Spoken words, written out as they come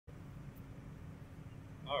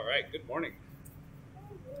All right, good morning.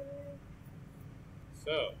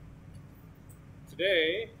 So,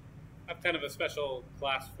 today I have kind of a special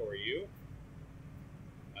class for you.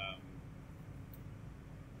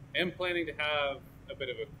 I'm planning to have a bit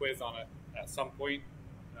of a quiz on it at some point.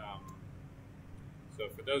 So,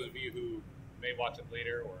 for those of you who may watch it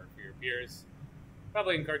later, or for your peers,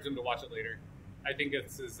 probably encourage them to watch it later. I think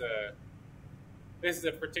this is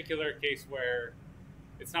a particular case where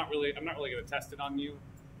I'm not really going to test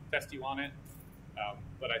you on it,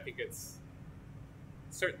 but I think it's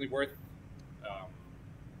certainly worth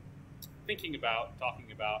thinking about,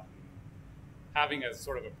 talking about, and having as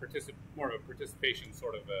sort of more of a participation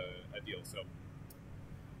sort of a deal. So,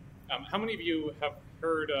 how many of you have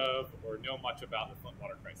heard of or know much about the Flint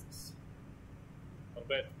water crisis? A little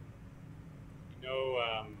bit.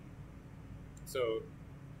 So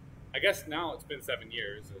I guess now it's been 7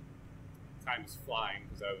 years. Time is flying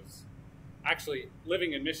because I was actually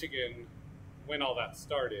living in Michigan when all that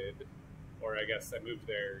started, or I guess I moved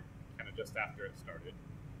there kind of just after it started.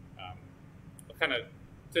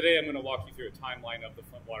 Today I'm going to walk you through a timeline of the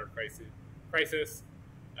Flint water crisis,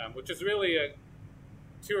 which is really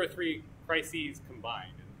two or three crises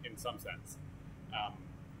combined in some sense.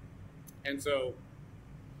 And so,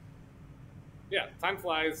 yeah, time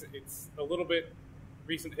flies. It's a little bit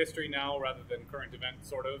recent history now rather than current event,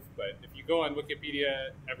 sort of. But if you go on Wikipedia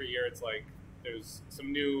every year, it's like there's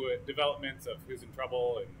some new developments of who's in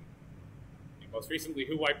trouble, and most recently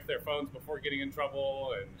who wiped their phones before getting in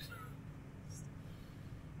trouble, and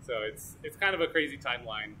so it's kind of a crazy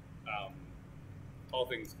timeline, all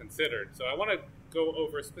things considered. So I want to go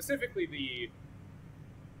over specifically the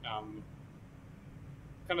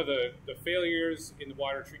kind of the failures in the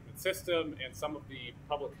water treatment system and some of the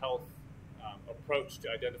public health approach to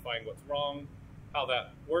identifying what's wrong, how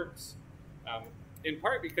that works, in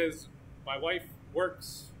part because my wife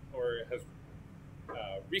works or has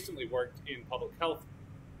recently worked in public health,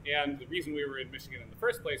 and the reason we were in Michigan in the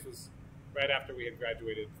first place was right after we had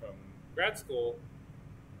graduated from grad school.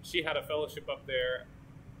 She had a fellowship up there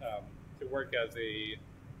to work at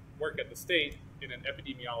the state in an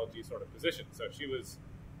epidemiology sort of position. So she was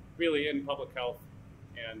really in public health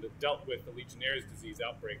and dealt with the Legionnaire's disease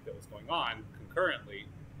outbreak that was going on concurrently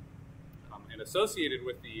and associated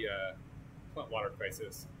with the Flint water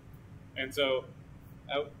crisis. And so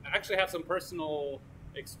I actually have some personal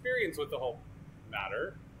experience with the whole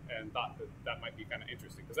matter and thought that might be kind of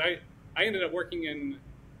interesting, because I ended up working in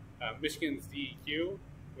Michigan's DEQ,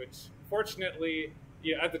 which fortunately,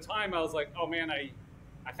 at the time I was like, oh man, I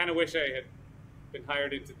kind of wish I had been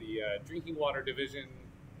hired into the drinking water division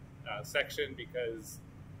section, because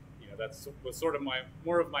that was sort of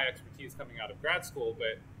more of my expertise coming out of grad school.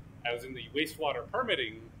 But I was in the wastewater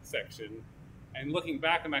permitting section, and looking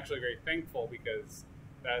back, I'm actually very thankful, because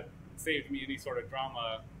that saved me any sort of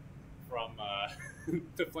drama from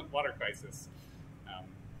the Flint water crisis.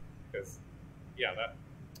 Because that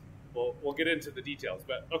we'll get into the details.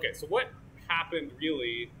 But okay, so what happened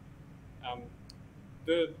really?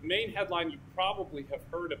 The main headline you probably have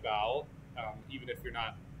heard about, even if you're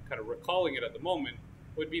not kind of recalling it at the moment,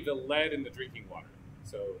 would be the lead in the drinking water.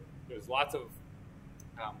 So there's lots of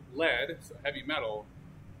lead, so heavy metal,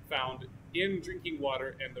 found in drinking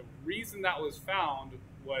water, and the reason that was found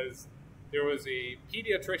was there was a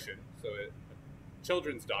pediatrician, so a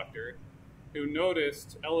children's doctor, who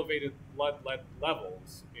noticed elevated blood lead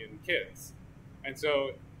levels in kids. And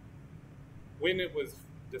so when it was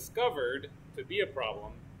discovered to be a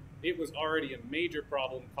problem, it was already a major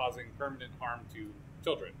problem causing permanent harm to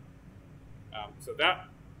children. So that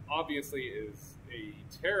obviously is a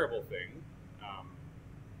terrible thing.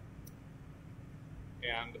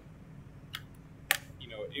 And,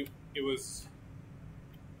 it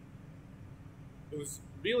was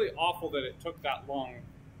really awful that it took that long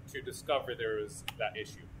to discover there was that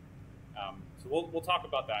issue. So we'll talk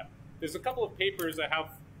about that. There's a couple of papers. I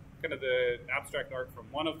have kind of the abstract art from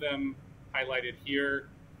one of them highlighted here.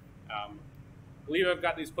 I believe I've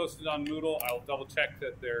got these posted on Moodle. I'll double check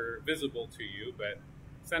that they're visible to you, but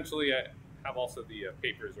essentially I have also the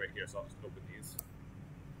papers right here, so I'll just open these.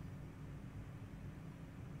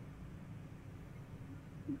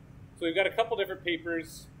 So we've got a couple different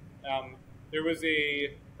papers. There was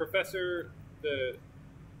a professor, I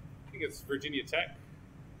think it's Virginia Tech,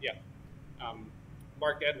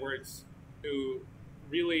 Mark Edwards, who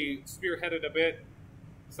really spearheaded a bit.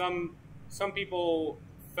 Some people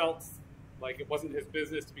felt like it wasn't his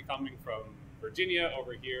business to be coming from Virginia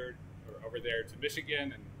over here or over there to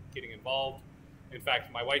Michigan and getting involved. In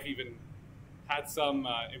fact, my wife even had some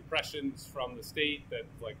impressions from the state that,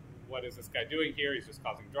 like, what is this guy doing here? He's just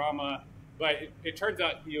causing drama. But it turns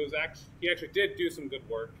out he actually did do some good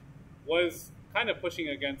work, was kind of pushing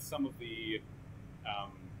against some of the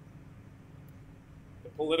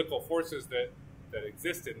political forces that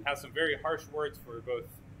existed, and has some very harsh words for both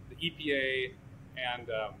the EPA and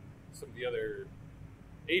some of the other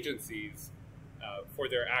agencies for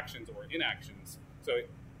their actions or inactions. So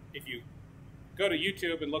if you go to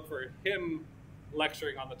YouTube and look for him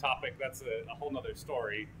lecturing on the topic, that's a whole nother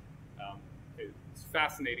story. It's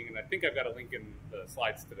fascinating, and I think I've got a link in the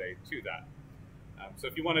slides today to that. So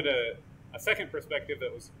if you wanted a second perspective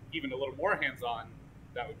that was even a little more hands-on,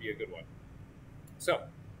 that would be a good one. So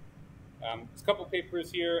there's a couple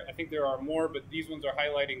papers here. I think there are more, but these ones are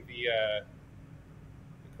highlighting the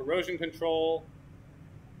corrosion control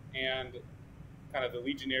and kind of the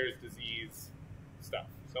Legionnaire's disease stuff.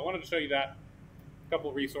 So I wanted to show you that. A couple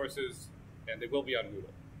of resources, and they will be on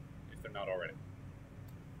Moodle if they're not already.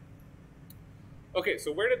 Okay,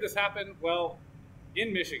 so where did this happen? Well,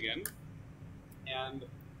 in Michigan, and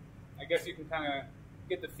I guess you can kind of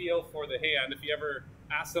get the feel for the hand. If you ever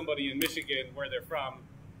ask somebody in Michigan where they're from,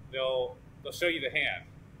 they'll show you the hand.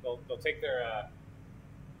 They'll take their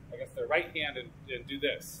I guess their right hand and do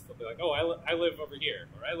this. They'll be like, oh, I live over here,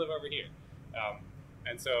 or I live over here.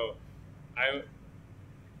 And so I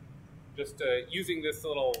just using this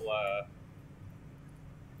little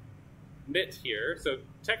mitt here. So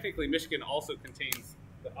technically Michigan also contains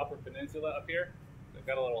the Upper Peninsula up here. They've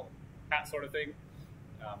got a little hat sort of thing.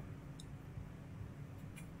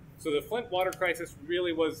 So the Flint water crisis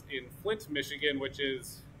really was in Flint, Michigan, which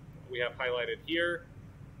is what we have highlighted here.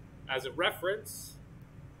 As a reference,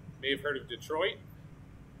 you may have heard of Detroit.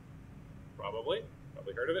 Probably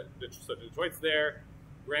heard of it. So Detroit's there.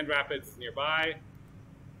 Grand Rapids is nearby.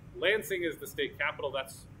 Lansing is the state capital.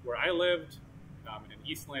 That's where I lived. And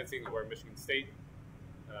East Lansing is where Michigan State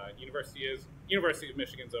University is. University of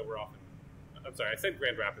Michigan's over off in, I'm sorry, I said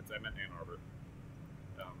Grand Rapids. I meant Ann Arbor.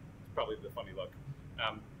 It's probably the funny look.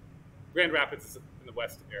 Grand Rapids is in the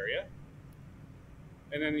west area.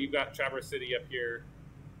 And then you've got Traverse City up here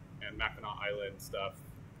and Mackinac Island stuff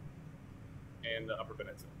and the Upper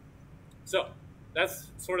Peninsula. So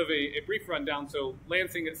that's sort of a brief rundown. So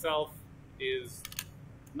Lansing itself is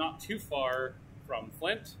not too far from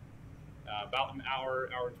Flint, about an hour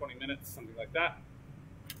and 20 minutes, something like that.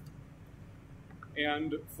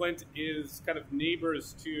 And Flint is kind of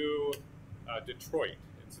neighbors to Detroit.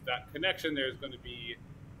 And so that connection there is going to be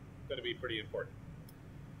pretty important.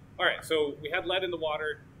 All right, so we had lead in the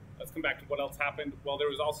water. Let's come back to what else happened. Well, there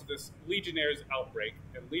was also this Legionnaire's outbreak,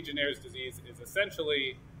 and Legionnaire's disease is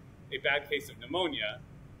essentially a bad case of pneumonia.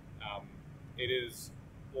 It is,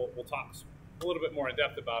 we'll talk a little bit more in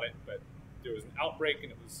depth about it, but there was an outbreak,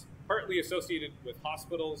 and it was partly associated with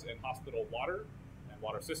hospitals and hospital water and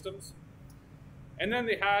water systems. And then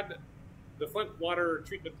they had the Flint water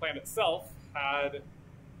treatment plant itself had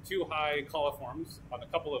too high coliforms on a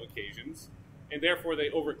couple of occasions, and therefore they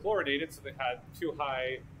overchlorinated, so they had too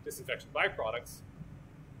high disinfection byproducts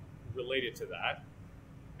related to that.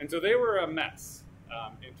 And so they were a mess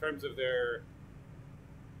in terms of their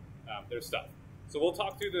stuff. So we'll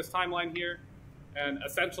talk through this timeline here, and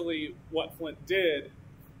essentially what Flint did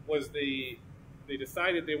was they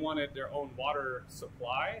decided they wanted their own water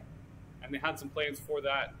supply, and they had some plans for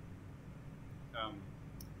that,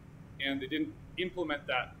 and they didn't implement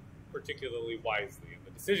that particularly wisely. And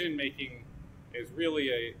the decision-making is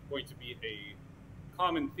really going to be a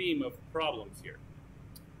common theme of problems here.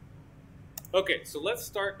 Okay, so let's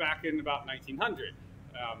start back in about 1900.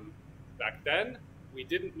 Back then, we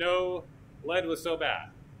didn't know lead was so bad.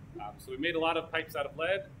 So we made a lot of pipes out of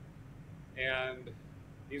lead, and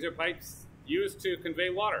these are pipes used to convey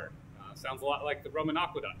water. Sounds a lot like the Roman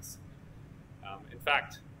aqueducts. In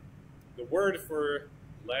fact, the word for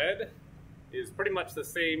lead is pretty much the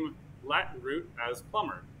same Latin root as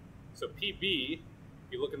plumber. So Pb,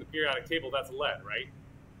 if you look in the periodic table, that's lead, right?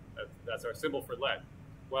 That's our symbol for lead.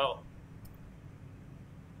 Well,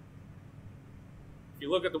 if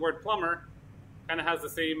you look at the word plumber, kind of has the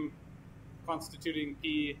same constituting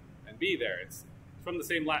P and B there. It's from the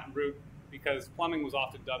same Latin root because plumbing was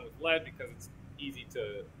often done with lead because it's easy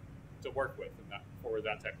to work with and for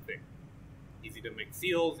that type of thing. Easy to make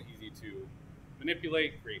seals, easy to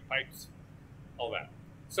manipulate, create pipes, all that.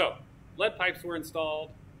 So lead pipes were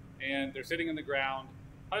installed, and they're sitting in the ground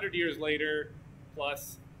 100 years later,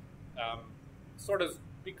 plus sort of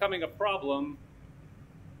becoming a problem.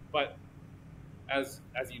 But as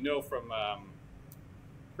you know from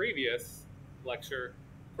previous lecture,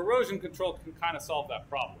 corrosion control can kind of solve that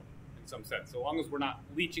problem in some sense, so long as we're not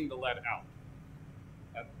leaching the lead out.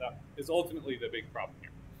 That is ultimately the big problem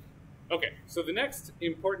here. Okay, so the next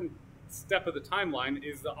important step of the timeline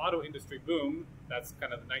is the auto industry boom. That's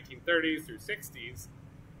kind of the 1930s through 60s.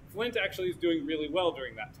 Flint actually is doing really well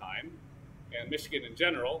during that time, and Michigan in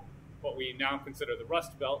general, what we now consider the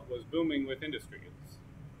Rust Belt, was booming with industry.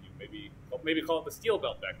 You maybe call it the Steel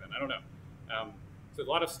Belt back then. I don't know. So a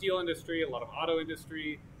lot of steel industry, a lot of auto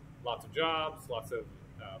industry, lots of jobs, lots of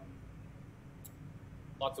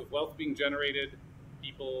wealth being generated.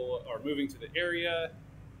 People are moving to the area.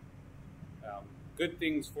 Good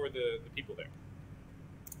things for the people there.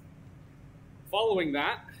 Following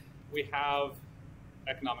that, we have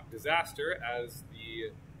economic disaster as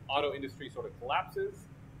the auto industry sort of collapses.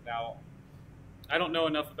 Now, I don't know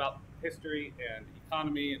enough about history and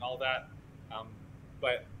economy and all that,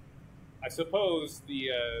 but I suppose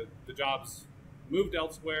the jobs moved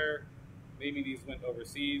elsewhere. Maybe these went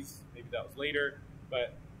overseas. Maybe that was later.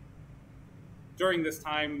 But during this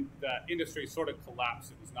time, that industry sort of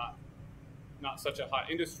collapsed. It was not such a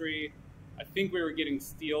hot industry. I think we were getting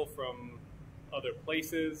steel from other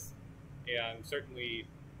places, and certainly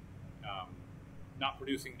not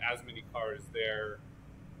producing as many cars there.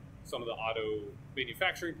 Some of the auto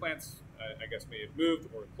manufacturing plants, I guess, may have moved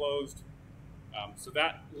or closed. So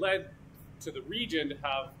that led to the region to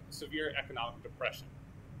have severe economic depression.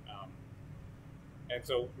 And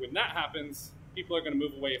so when that happens, people are going to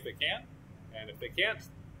move away if they can. And if they can't,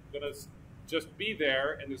 they're going to just be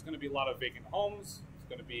there, and there's going to be a lot of vacant homes. It's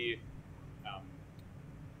going to be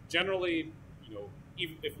generally,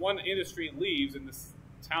 even if one industry leaves and this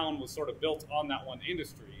town was sort of built on that one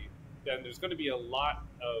industry, then there's going to be a lot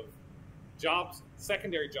of jobs,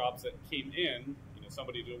 secondary jobs that came in,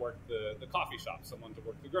 somebody to work the coffee shop, someone to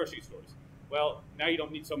work the grocery stores. Well, now you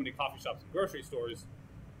don't need so many coffee shops and grocery stores.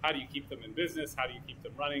 How do you keep them in business? How do you keep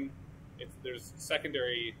them running? There's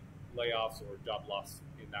secondary layoffs or job loss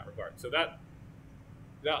in that regard. So that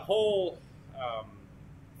whole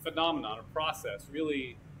phenomenon or process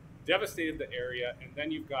really devastated the area, and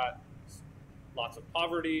then you've got lots of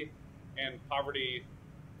poverty, and poverty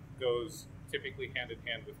goes typically hand in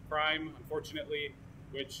hand with crime, unfortunately,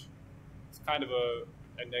 which is kind of a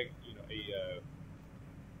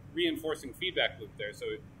reinforcing feedback loop there. So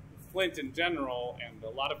Flint in general, and a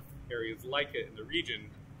lot of areas like it in the region,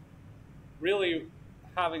 really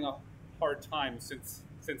having a hard time since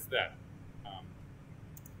then.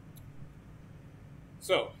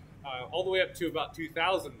 All the way up to about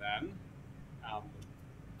 2000 then,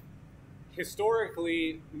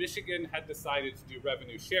 historically, Michigan had decided to do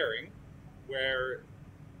revenue sharing, where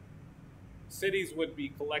cities would be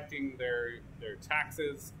collecting their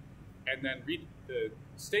taxes, and then the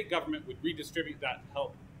state government would redistribute that to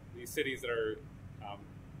help these cities that are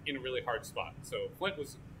in a really hard spot. So Flint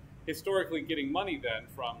was historically getting money then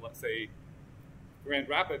from, let's say, Grand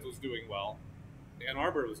Rapids was doing well, Ann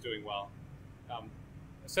Arbor was doing well.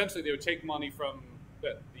 Essentially, they would take money from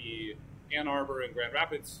the Ann Arbor and Grand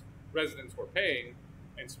Rapids residents were paying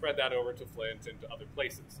and spread that over to Flint and to other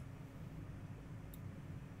places.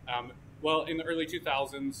 Well, in the early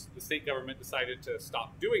 2000s, the state government decided to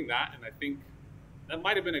stop doing that, and I think that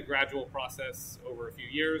might have been a gradual process over a few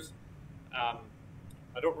years.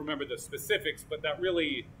 I don't remember the specifics, but that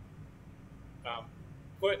really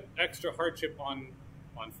put extra hardship on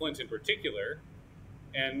Flint in particular.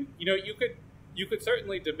 And you could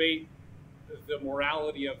certainly debate the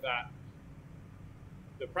morality of that,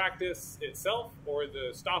 the practice itself, or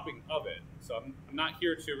the stopping of it. So I'm not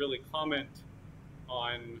here to really comment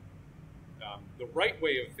on the right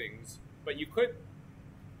way of things, but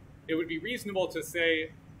it would be reasonable to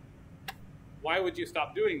say, why would you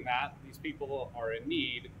stop doing that? These people are in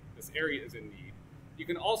need. This area is in need. You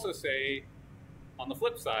can also say, on the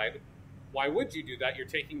flip side, why would you do that? You're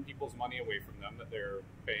taking people's money away from them that they're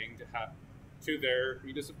paying to their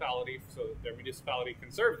municipality so that their municipality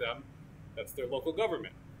can serve them. That's their local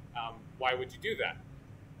government. Why would you do that?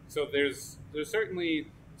 So there's certainly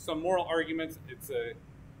some moral arguments. It's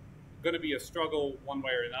going to be a struggle one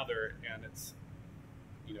way or another, and it's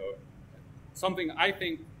something I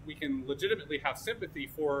think we can legitimately have sympathy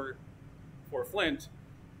for Flint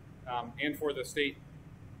and for the state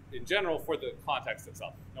in general, for the context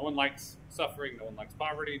itself. No one likes suffering, no one likes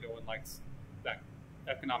poverty, no one likes that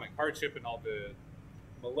economic hardship and all the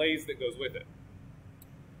malaise that goes with it.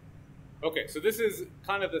 Okay, so this is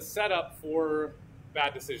kind of the setup for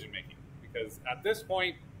bad decision making, because at this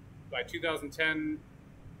point, by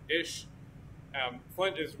 2010-ish,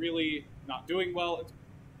 Flint is really not doing well. It's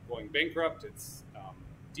going bankrupt. It's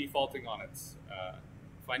defaulting on its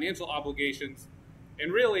financial obligations,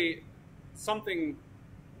 and really something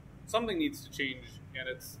needs to change. And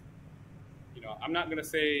it's, I'm not going to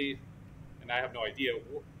say, and I have no idea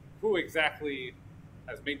who exactly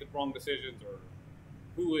has made the wrong decisions or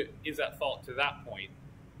who is at fault to that point.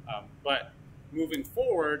 But moving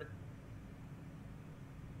forward,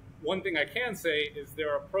 one thing I can say is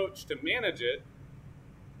their approach to manage it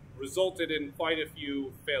resulted in quite a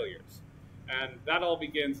few failures. And that all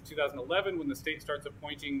begins in 2011 when the state starts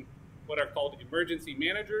appointing what are called emergency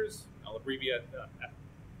managers. I'll abbreviate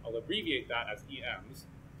that as EMs.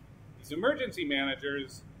 These emergency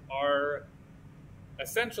managers are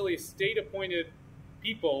essentially state-appointed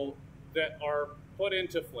people that are put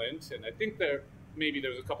into Flint, and I think that maybe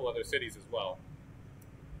there's a couple other cities as well,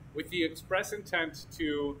 with the express intent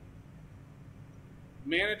to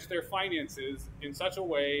manage their finances in such a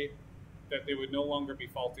way that they would no longer be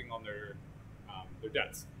faulting on their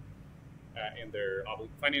debts and their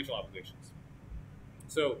financial obligations.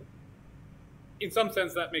 So, in some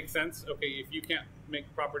sense, that makes sense. Okay, if you can't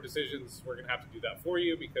make proper decisions, we're going to have to do that for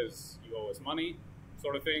you because you owe us money,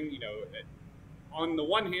 sort of thing. You know, on the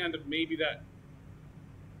one hand, maybe that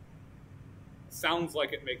sounds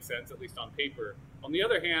like it makes sense, at least on paper. On the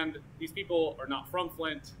other hand, these people are not from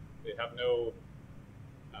Flint. They have no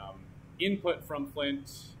input from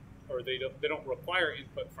Flint, or they don't require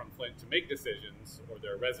input from Flint to make decisions, or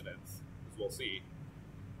their residents, as we'll see.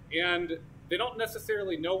 And they don't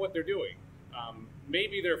necessarily know what they're doing.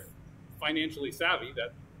 Maybe they're financially savvy,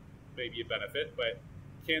 that may be a benefit, but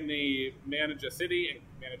can they manage a city and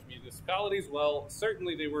manage municipalities? Well,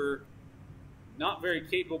 certainly they were not very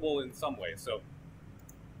capable in some ways. So,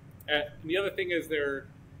 and the other thing is they're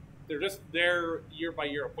just there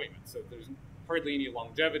year-by-year appointments, so there's hardly any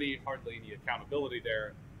longevity, hardly any accountability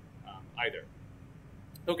there either.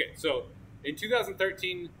 Okay, so in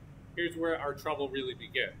 2013, here's where our trouble really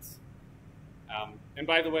begins. And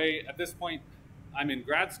by the way, at this point, I'm in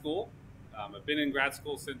grad school. I've been in grad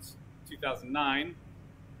school since 2009,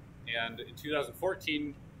 and in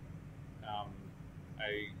 2014,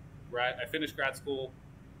 I finished grad school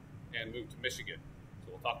and moved to Michigan.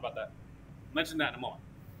 So we'll talk about that. I'll mention that in a moment.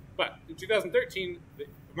 But in 2013, the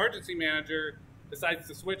emergency manager decides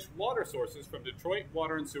to switch water sources from Detroit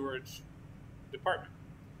Water and Sewerage Department.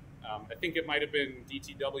 I think it might have been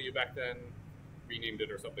DTW back then, renamed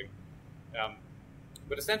it or something.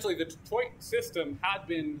 But essentially, the Detroit system had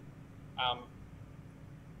been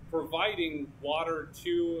providing water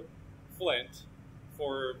to Flint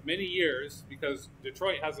for many years because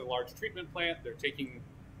Detroit has a large treatment plant. They're taking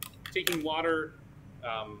water.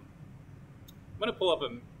 I'm going to pull up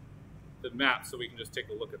the map so we can just take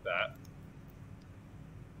a look at that.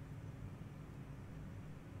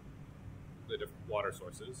 The different water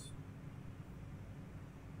sources.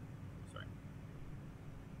 Sorry.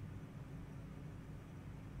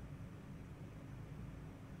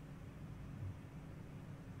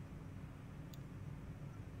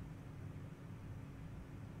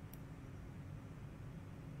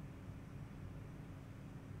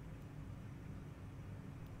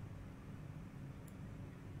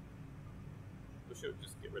 We should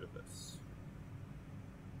just get rid of this.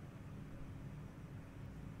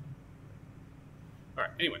 All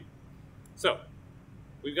right, anyway, so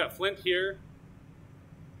we've got Flint here.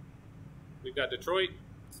 We've got Detroit,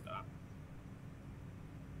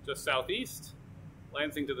 just southeast,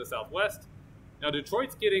 Lansing to the southwest. Now,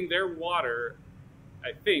 Detroit's getting their water,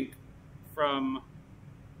 I think, from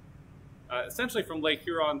essentially from Lake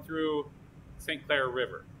Huron through St. Clair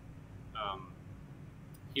River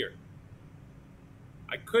here.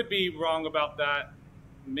 I could be wrong about that.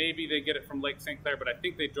 Maybe they get it from Lake St. Clair, but I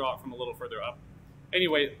think they draw it from a little further up.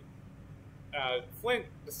 Anyway, Flint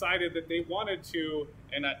decided that they wanted to,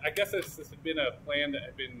 and I guess this had been a plan that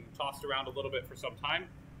had been tossed around a little bit for some time,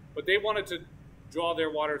 but they wanted to draw their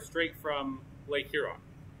water straight from Lake Huron.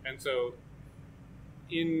 And so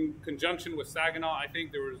in conjunction with Saginaw, I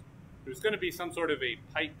think there was going to be some sort of a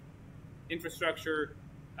pipe infrastructure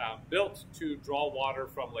built to draw water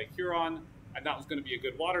from Lake Huron, and that was going to be a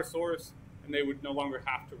good water source, and they would no longer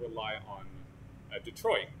have to rely on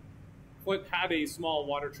Detroit. Flint had a small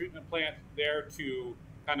water treatment plant there to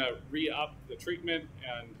kind of re-up the treatment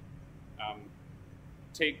and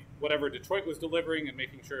take whatever Detroit was delivering and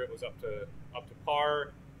making sure it was up to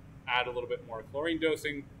par, add a little bit more chlorine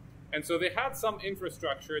dosing. And so they had some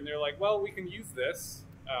infrastructure, and they're like, well, we can use this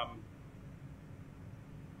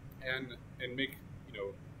and make,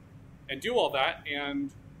 and do all that,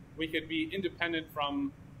 and we could be independent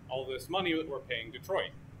from all this money that we're paying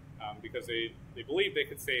Detroit. Because they believed they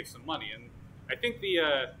could save some money. And I think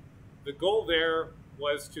the goal there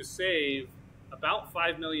was to save about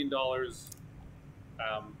 $5 million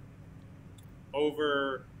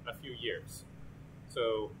over a few years.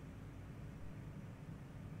 So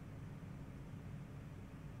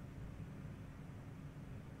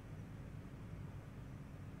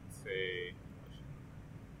say.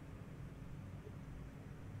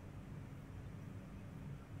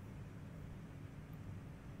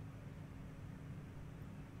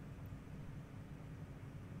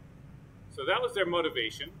 So that was their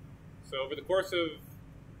motivation. So over the course of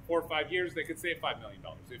 4 or 5 years, they could save $5 million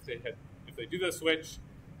if they do the switch.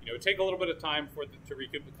 It would take a little bit of time to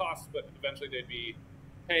recoup the costs, but eventually they'd be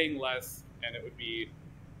paying less, and it would be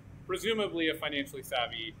presumably a financially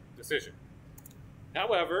savvy decision.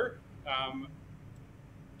 However,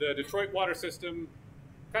 the Detroit water system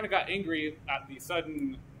kind of got angry at the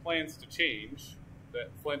sudden plans to change, that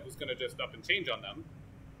Flint was going to just up and change on them.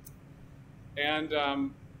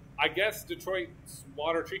 And I guess Detroit's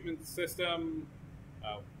water treatment system,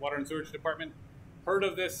 water and sewage department, heard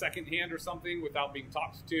of this secondhand or something without being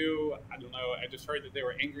talked to. I don't know. I just heard that they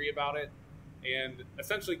were angry about it and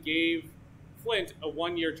essentially gave Flint a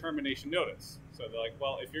 1-year termination notice. So they're like,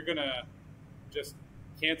 well, if you're going to just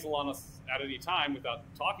cancel on us at any time without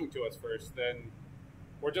talking to us first, then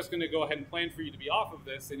we're just going to go ahead and plan for you to be off of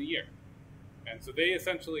this in a year. And so they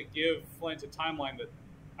essentially give Flint a timeline that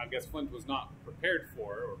I guess Flint was not prepared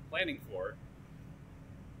for or planning for.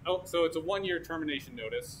 Oh, so it's a 1-year termination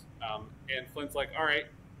notice, and Flint's like, all right,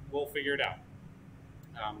 we'll figure it out.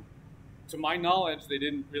 To my knowledge, they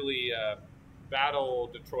didn't really battle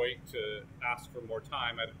Detroit to ask for more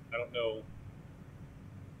time. I don't know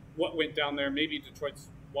what went down there. Maybe Detroit's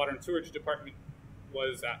water and sewage department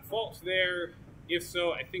was at fault there. If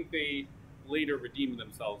so, I think they later redeemed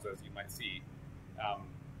themselves, as you might see.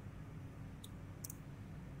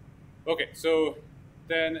 Okay, so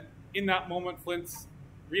then in that moment, Flint's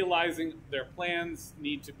realizing their plans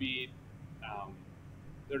need to be,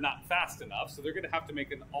 they're not fast enough, so they're going to have to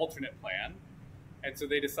make an alternate plan. And so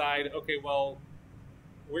they decide, okay, well,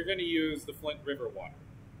 we're going to use the Flint River water.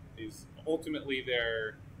 Is ultimately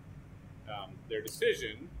their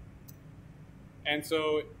decision. And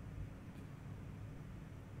so,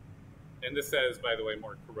 and this says, by the way,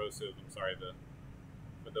 more corrosive. I'm sorry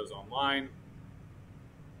for those online.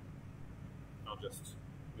 I'll just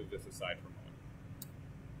move this aside for a moment.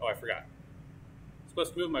 Oh, I forgot. I'm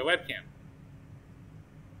supposed to move my webcam.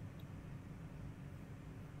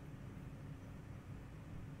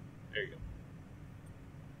 There you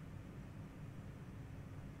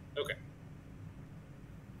go. Okay.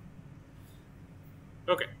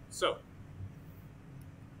 Okay, so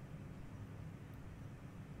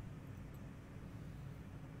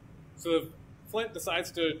Flint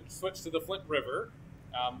decides to switch to the Flint River,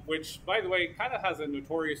 which, by the way, kind of has a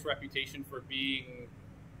notorious reputation for being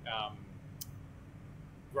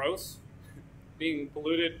gross, being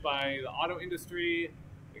polluted by the auto industry.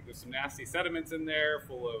 Like, there's some nasty sediments in there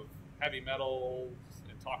full of heavy metals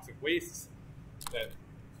and toxic wastes that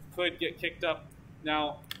could get kicked up.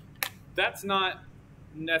 Now, that's not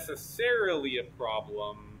necessarily a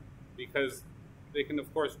problem because they can,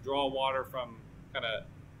 of course, draw water from kind of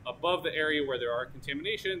above the area where there are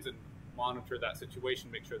contaminations and monitor that situation,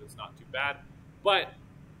 make sure that's not too bad. But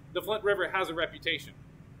the Flint River has a reputation.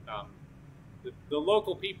 The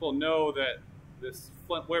local people know that this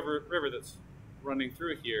Flint River that's running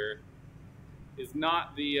through here is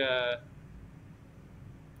not the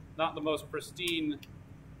most pristine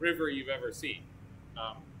river you've ever seen.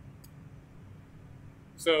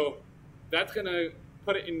 So that's going to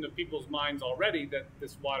put it into people's minds already that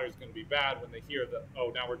this water is going to be bad when they hear that,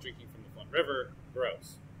 oh, now we're drinking from the Flint River,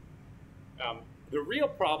 gross. The real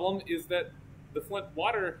problem is that the Flint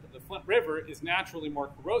River is naturally more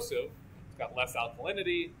corrosive. It's got less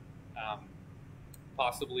alkalinity,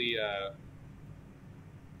 possibly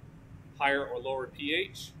higher or lower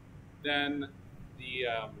pH than the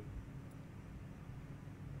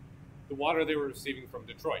water they were receiving from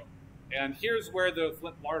Detroit. And here's where the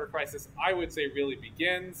Flint water crisis, I would say, really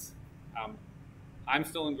begins. I'm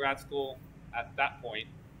still in grad school at that point,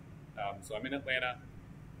 so I'm in Atlanta.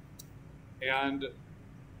 And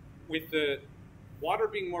with the water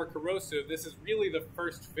being more corrosive, this is really the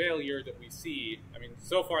first failure that we see. I mean,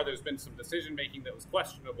 so far there's been some decision-making that was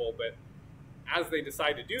questionable, but as they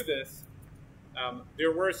decide to do this,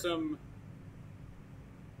 there were some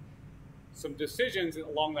decisions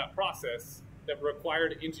along that process that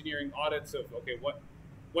required engineering audits of, okay,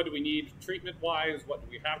 what do we need treatment-wise? What do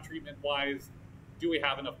we have treatment-wise? Do we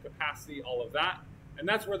have enough capacity? All of that. And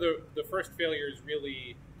that's where the first failures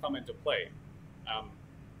really come into play.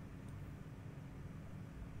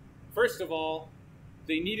 First of all,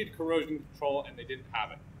 they needed corrosion control and they didn't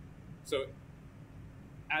have it. So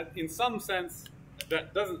in some sense,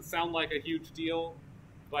 that doesn't sound like a huge deal,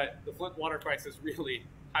 but the Flint water crisis really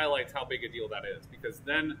highlights how big a deal that is, because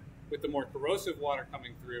then with the more corrosive water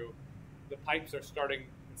coming through, the pipes are starting,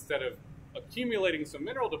 in instead of accumulating some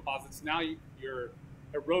mineral deposits, now you're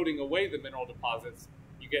eroding away the mineral deposits.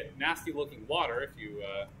 You get nasty looking water. If you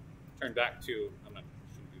turn back to,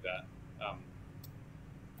 shouldn't do that.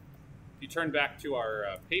 If you turn back to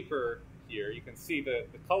our paper here, you can see the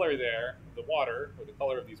color there of the water, or the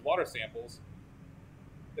color of these water samples.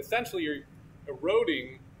 Essentially, you're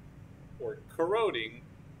eroding or corroding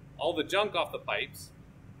all the junk off the pipes,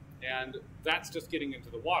 and that's just getting into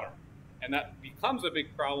the water. And that becomes a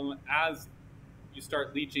big problem as you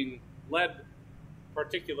start leaching lead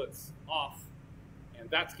particulates off, and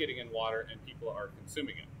that's getting in water and people are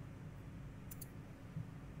consuming it.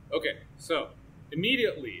 Okay, so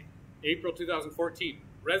immediately, April 2014,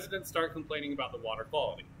 residents start complaining about the water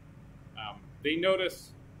quality. They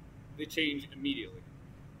notice the change immediately.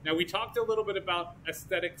 Now, we talked a little bit about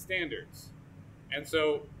aesthetic standards. And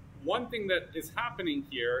so one thing that is happening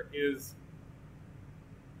here is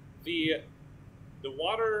the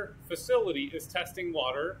water facility is testing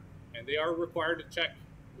water, and they are required to check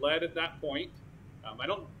lead at that point. I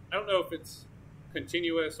don't know if it's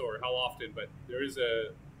continuous or how often, but there is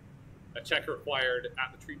a check required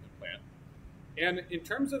at the treatment plant. And in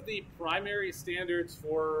terms of the primary standards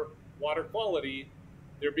for water quality,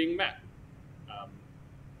 they're being met.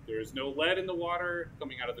 There is no lead in the water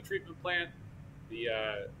coming out of the treatment plant.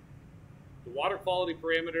 The water quality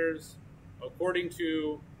parameters, according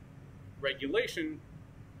to regulation,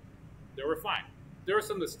 they were fine. There were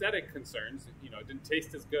some aesthetic concerns. It didn't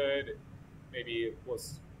taste as good. Maybe it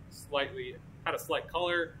was had a slight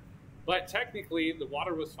color, but technically the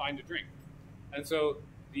water was fine to drink. And so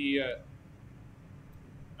the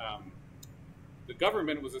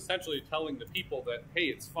government was essentially telling the people that, hey,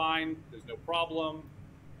 it's fine, there's no problem,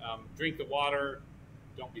 drink the water,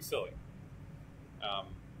 don't be silly.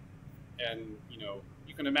 And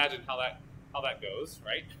you can imagine how that goes,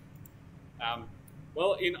 right?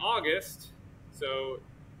 Well, in August, so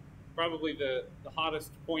probably the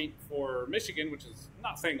hottest point for Michigan, which is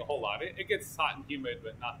not saying a whole lot. It gets hot and humid,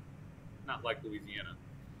 but not like Louisiana.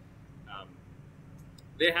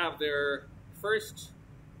 They have their first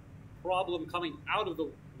problem coming out of the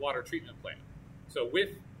water treatment plant. So with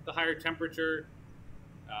the higher temperature,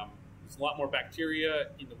 there's a lot more bacteria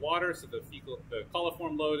in the water, so the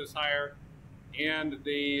coliform load is higher, and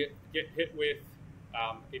they get hit with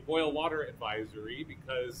a boil water advisory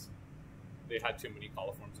because they had too many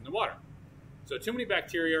coliforms in the water. So too many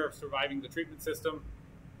bacteria are surviving the treatment system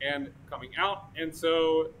and coming out, and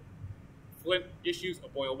so Flint issues a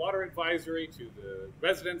boil water advisory to the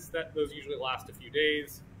residents. Those usually last a few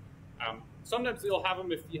days. Sometimes they'll have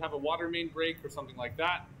them if you have a water main break or something like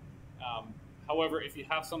that. However, if you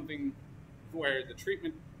have something where the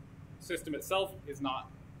treatment system itself is not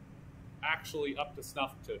actually up to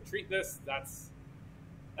snuff to treat this, that's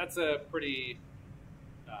a pretty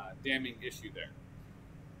damning issue there.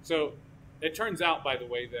 So it turns out, by the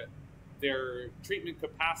way, that their treatment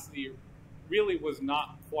capacity really was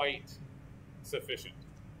not quite sufficient.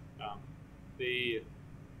 They,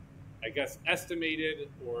 I guess, estimated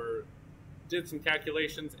or did some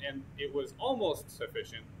calculations, and it was almost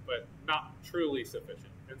sufficient, but not truly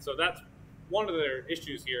sufficient. And so that's one of their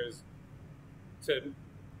issues here, is to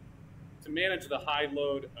manage the high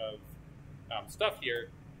load of stuff here.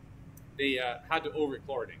 They had to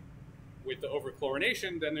overchlorinate. With the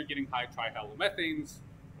overchlorination, then they're getting high trihalomethanes,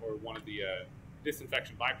 or one of the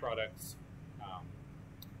disinfection byproducts,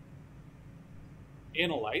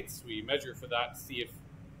 analytes. We measure for that to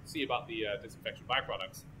see about the disinfection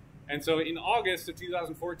byproducts. And so in August of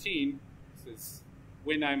 2014, this is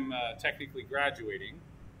when I'm technically graduating,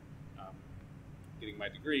 getting my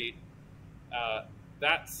degree,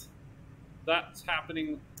 that's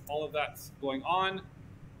happening, all of that's going on.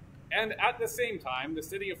 And at the same time, the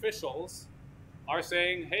city officials are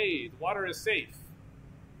saying, hey, the water is safe.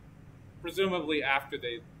 Presumably after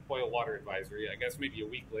the boil water advisory, I guess maybe a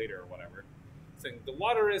week later or whatever, saying the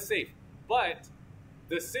water is safe. But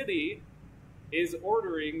the city is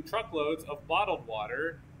ordering truckloads of bottled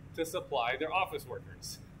water to supply their office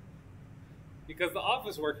workers, because the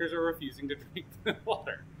office workers are refusing to drink the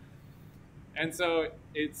water. And so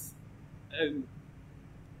it's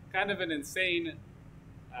kind of an insane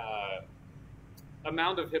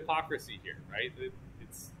amount of hypocrisy here, right?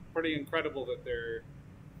 It's pretty incredible that they're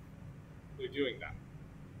doing that.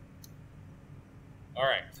 All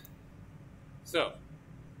right. So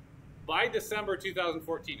by December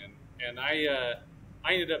 2014, and I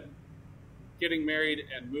ended up getting married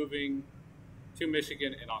and moving to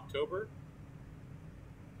Michigan in October.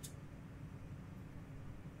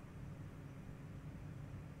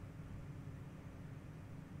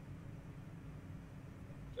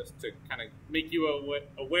 just to kind of make you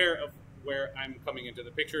aware of where I'm coming into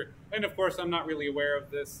the picture. And of course, I'm not really aware of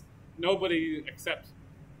this. Nobody except,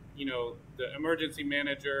 the emergency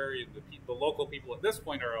manager, the local people at this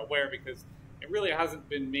point are aware, because it really hasn't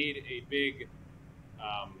been made a big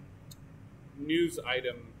news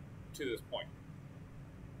item to this point.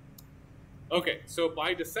 Okay, so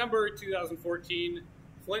by December 2014,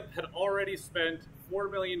 Flint had already spent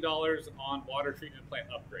 $4 million on water treatment plant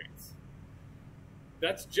upgrades.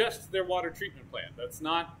 That's just their water treatment plant. That's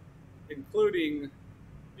not including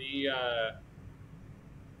the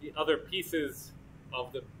other pieces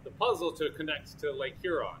of the puzzle to connect to Lake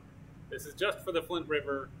Huron. This is just for the Flint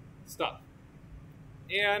River stuff.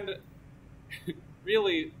 And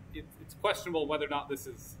really, it's questionable whether or not this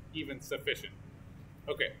is even sufficient.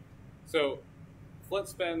 Okay, so Flint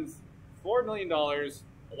spends $4 million on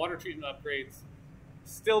water treatment upgrades,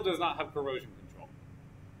 still does not have corrosion control.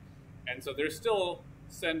 And so they're still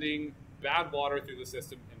sending bad water through the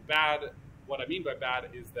system. And bad, what I mean by bad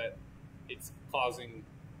is that it's causing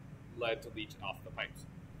lead to leach off the pipes.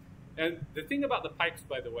 And the thing about the pipes,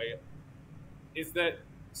 by the way, is that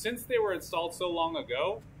since they were installed so long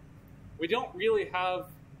ago, we don't really have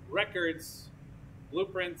records,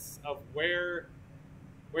 blueprints of where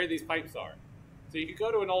these pipes are. So you could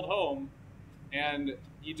go to an old home and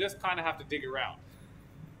you just kind of have to dig around.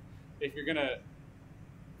 If you're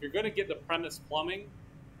gonna get the premise plumbing,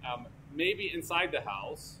 maybe inside the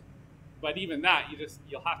house, but even that,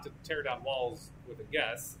 you'll have to tear down walls with a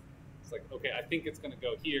guess. It's like, okay, I think it's going to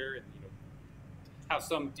go here, and have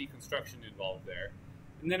some deconstruction involved there.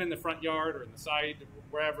 And then in the front yard or in the side,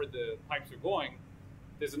 wherever the pipes are going,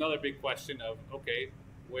 there's another big question of, okay,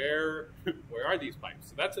 where are these pipes?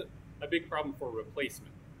 So that's a big problem for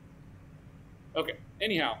replacement. Okay,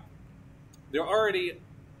 anyhow, they're already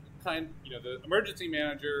the emergency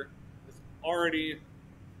manager has already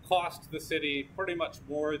cost the city pretty much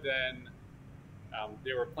more than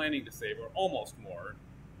they were planning to save, or almost more,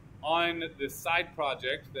 on this side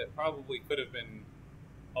project that probably could have been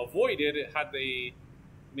avoided had they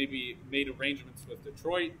maybe made arrangements with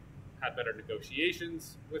Detroit, had better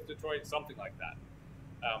negotiations with Detroit, something like that.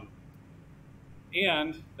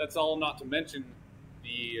 And that's all not to mention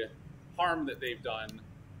the harm that they've done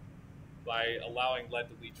by allowing lead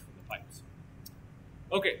to leach from the pipes.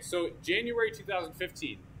 Okay, so January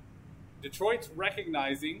 2015, Detroit's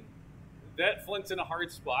recognizing that Flint's in a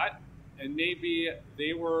hard spot, and maybe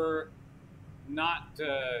they were not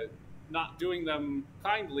doing them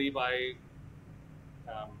kindly by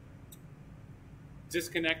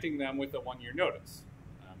disconnecting them with a one-year notice.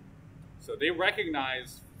 So they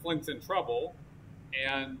recognize Flint's in trouble,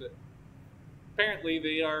 and apparently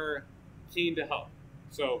they are keen to help.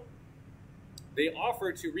 So they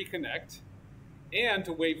offer to reconnect and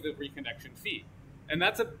to waive the reconnection fee. And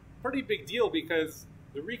that's a pretty big deal, because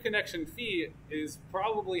the reconnection fee is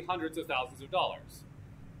probably hundreds of thousands of dollars.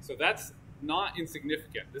 So that's not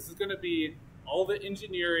insignificant. This is going to be all the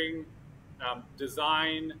engineering,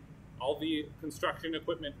 design, all the construction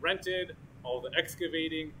equipment rented, all the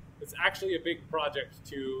excavating. It's actually a big project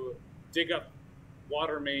to dig up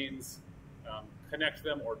water mains, connect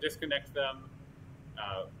them or disconnect them,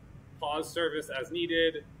 pause service as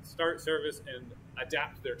needed, start service, and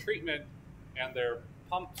adapt their treatment and their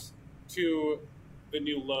pumps to the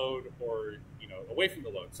new load, or away from the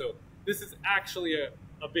load. So this is actually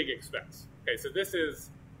a big expense. Okay, so this is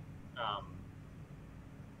I'm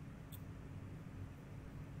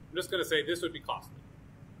just going to say this would be costly.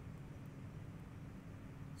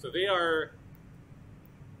 So they are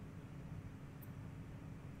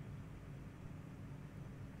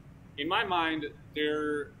in my mind,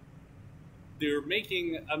 they're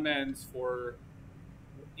making amends for,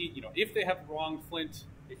 if they have wronged Flint,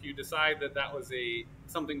 if you decide that was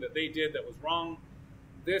something that they did that was wrong,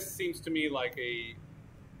 this seems to me like a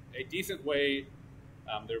decent way.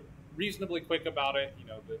 They're reasonably quick about it.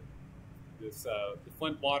 The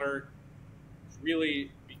Flint water is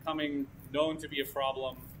really becoming known to be a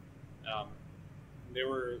problem. They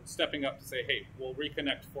were stepping up to say, hey, we'll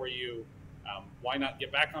reconnect for you. Why not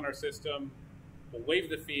get back on our system? We'll waive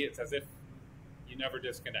the fee. It's as if you never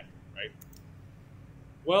disconnected, right?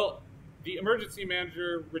 Well, the emergency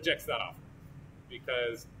manager rejects that offer,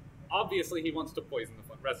 because obviously he wants to poison the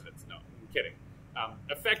Flint residents. No, I'm kidding.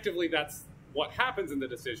 Effectively, that's what happens in the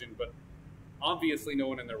decision, but obviously no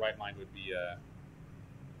one in their right mind would be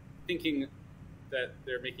thinking that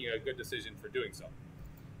they're making a good decision for doing so.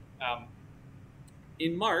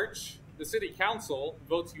 In March, the city council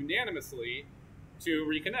votes unanimously to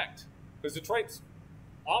reconnect, because Detroit's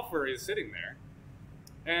offer is sitting there.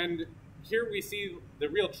 And here we see the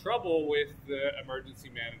real trouble with the emergency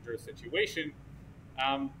manager situation.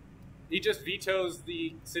 He just vetoes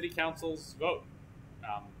the city council's vote.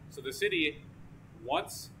 So the city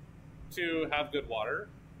wants to have good water,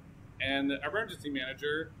 and the emergency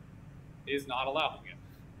manager is not allowing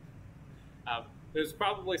it. There's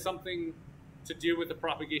probably something to do with the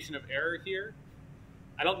propagation of error here.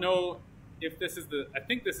 I don't know if this is I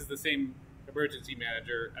think this is the same emergency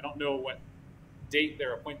manager. I don't know what date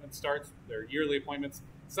their appointment starts, their yearly appointments.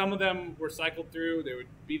 Some of them were cycled through. They would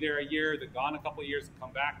be there a year, then gone a couple of years and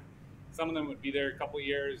come back. Some of them would be there a couple of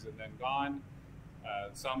years and then gone.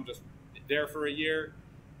 Some just there for a year.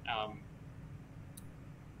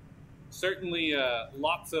 Certainly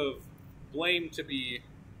lots of blame to be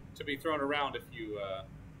thrown around if you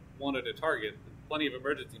wanted to target. Plenty of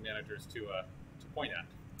emergency managers to point at,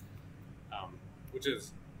 which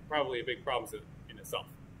is probably a big problem in itself.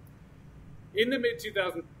 In the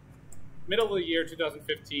middle of the year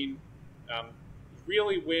 2015,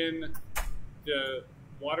 really when the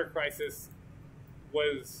water crisis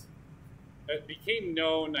became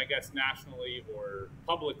known, I guess, nationally or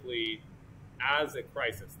publicly as a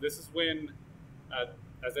crisis. This is when,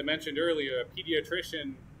 as I mentioned earlier, a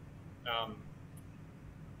pediatrician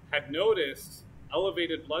had noticed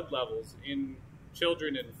elevated blood levels in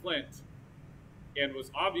children in Flint and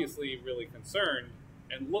was obviously really concerned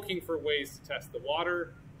and looking for ways to test the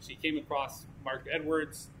water. She came across Mark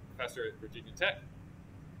Edwards, professor at Virginia Tech.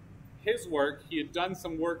 His work, he had done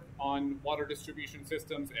some work on water distribution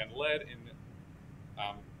systems and lead in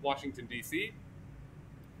Washington, D.C.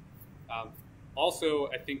 Also,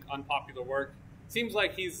 I think unpopular work. Seems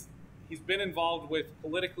like he's been involved with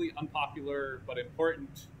politically unpopular but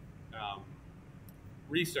important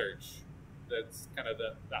research that's kind of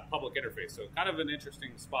that public interface. So kind of an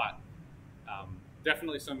interesting spot.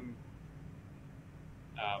 Definitely some,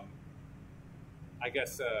 I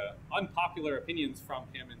guess, unpopular opinions from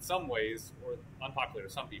him in some ways, or unpopular to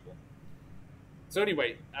some people. So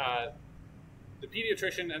anyway, the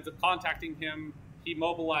pediatrician ends up contacting him. He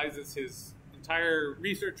mobilizes his entire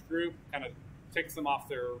research group, kind of takes them off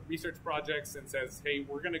their research projects and says, hey,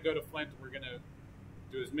 we're going to go to Flint. We're going to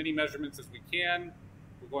do as many measurements as we can.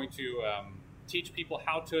 We're going to teach people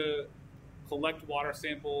how to collect water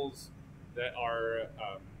samples that are,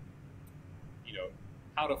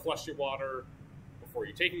 how to flush your water before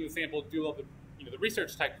you're taking the sample, do all the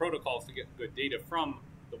research type protocols to get good data from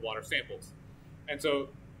the water samples. And so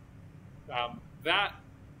that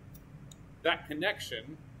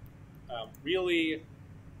connection really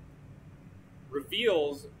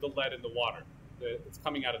reveals the lead in the water that's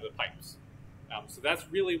coming out of the pipes. So that's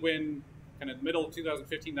really when, kind of middle of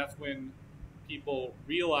 2015, that's when people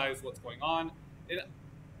realize what's going on. And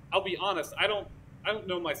I'll be honest, I don't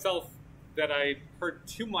know myself that I heard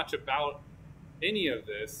too much about any of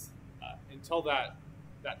this until that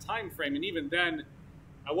time frame, and even then,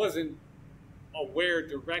 I wasn't aware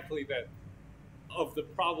directly of the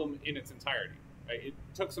problem in its entirety. Right? It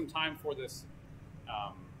took some time for this,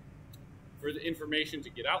 for the information to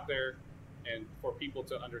get out there, and for people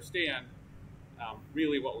to understand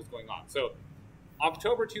really what was going on. So,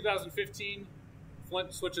 October 2015,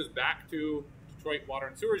 Flint switches back to Detroit Water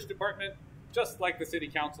and Sewerage Department, just like the city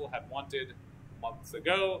council had wanted months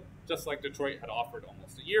ago, just like Detroit had offered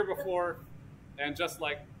almost a year before, and just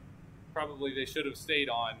like probably they should have stayed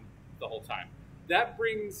on the whole time. That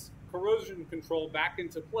brings corrosion control back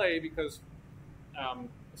into play because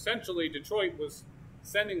essentially Detroit was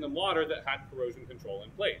sending them water that had corrosion control in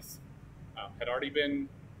place, was already being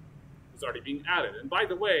added. And by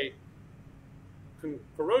the way,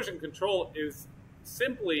 corrosion control is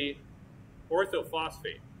simply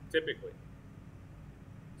orthophosphate, typically.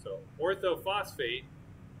 So orthophosphate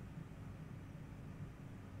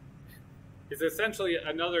is essentially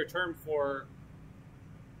another term for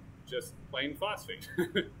just plain phosphate,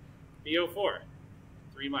 BO4,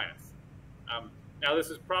 3-. Now this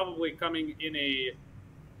is probably coming in a,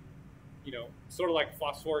 sort of like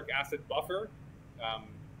phosphoric acid buffer.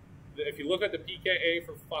 If you look at the pKa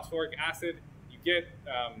for phosphoric acid, you get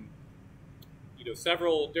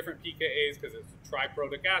several different pKa's because it's a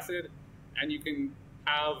triprotic acid, and you can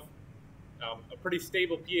have a pretty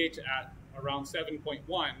stable pH at around 7.1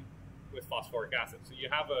 with phosphoric acid. So you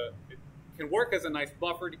have it can work as a nice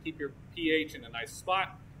buffer to keep your pH in a nice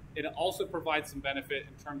spot. It also provides some benefit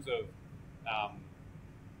in terms of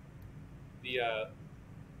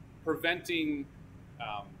preventing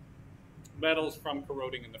metals from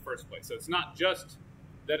corroding in the first place. So it's not just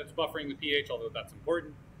that it's buffering the pH, although that's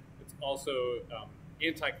important. It's also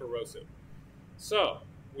anti-corrosive. So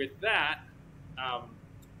with that,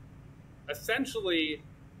 essentially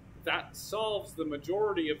that solves the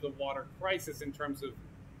majority of the water crisis in terms of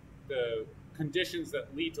the conditions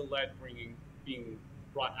that lead to lead being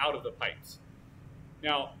brought out of the pipes.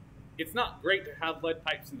 Now, it's not great to have lead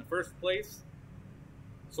pipes in the first place.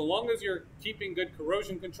 So long as you're keeping good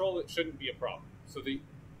corrosion control, it shouldn't be a problem. So the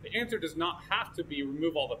answer does not have to be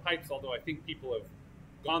remove all the pipes, although I think people have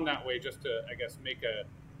gone that way just to, I guess, make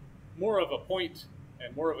more of a point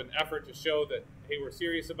and more of an effort to show that, hey, we're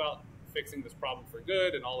serious about fixing this problem for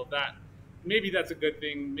good and all of that. Maybe that's a good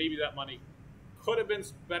thing. Maybe that money could have been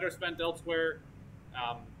better spent elsewhere.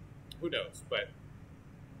 Who knows? But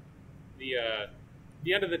the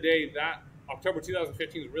end of the day, that October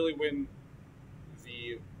 2015 is really when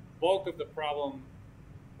the bulk of the problem,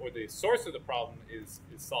 or the source of the problem, is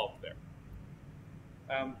solved there.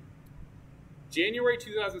 January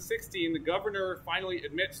 2016, the governor finally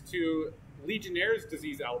admits to Legionnaire's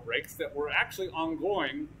disease outbreaks that were actually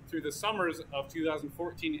ongoing through the summers of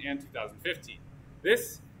 2014 and 2015.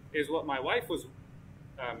 This is what my wife was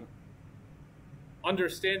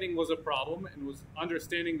understanding was a problem, and was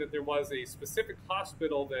understanding that there was a specific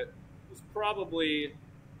hospital that was probably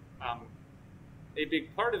a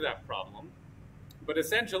big part of that problem. But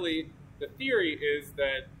essentially, the theory is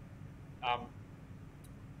that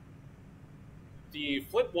the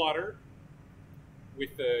Flint water,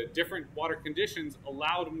 with the different water conditions,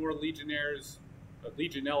 allowed more Legionella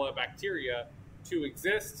bacteria to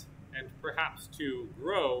exist and perhaps to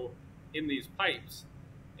grow in these pipes.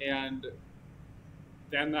 And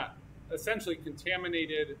then that essentially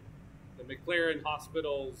contaminated the McLaren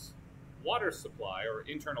Hospital's water supply, or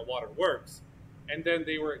internal water works, and then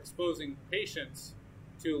they were exposing patients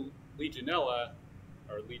to Legionella,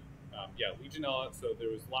 Legionella. So there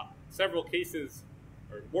was several cases,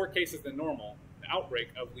 or more cases than normal, the outbreak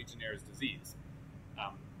of Legionnaire's disease,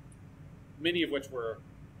 many of which were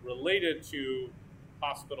related to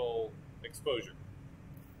hospital exposure.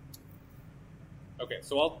 Okay,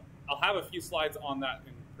 so I'll have a few slides on that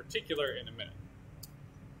in particular in a minute.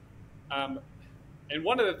 And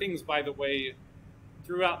one of the things, by the way,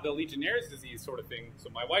 throughout the Legionnaire's disease sort of thing, so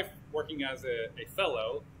my wife working as a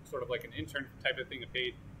fellow, sort of like an intern type of thing, a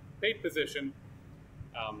paid position,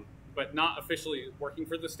 but not officially working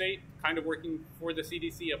for the state, kind of working for the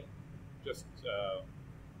CDC, just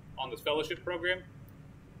on this fellowship program.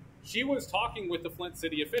 She was talking with the Flint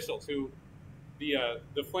city officials, who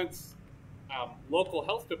the Flint's local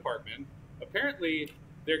health department, apparently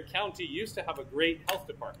their county used to have a great health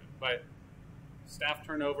department, but staff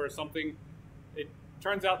turnover or something. It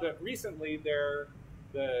turns out that recently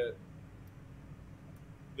the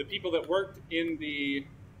people that worked in the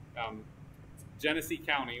Genesee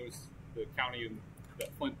County, was the county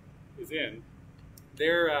that Flint is in,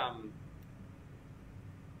 their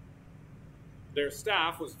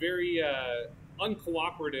staff was very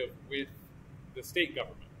uncooperative with the state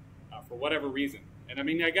government for whatever reason. And I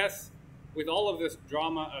mean, I guess with all of this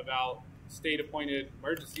drama about state-appointed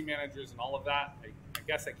emergency managers and all of that, I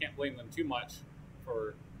guess I can't blame them too much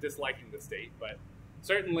for disliking the state, but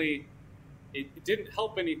certainly it didn't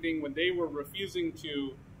help anything when they were refusing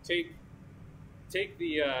to take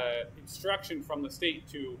the instruction from the state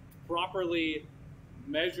to properly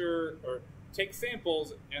measure or take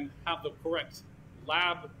samples and have the correct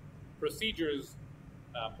lab procedures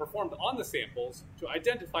performed on the samples to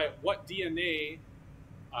identify what DNA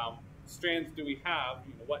strands do we have,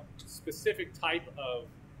 what specific type of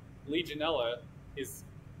Legionella is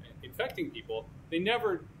infecting people. They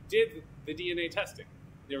never did the DNA testing.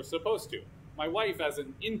 They were supposed to. My wife, as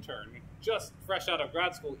an intern, just fresh out of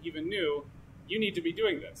grad school, even knew, you need to be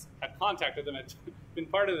doing this. Had contacted them, had been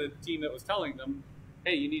part of the team that was telling them,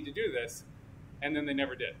 hey, you need to do this, and then they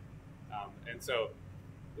never did. And so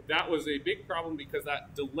that was a big problem, because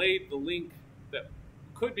that delayed the link that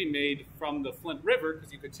could be made from the Flint River,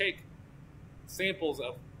 because you could take samples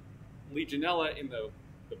of Legionella in the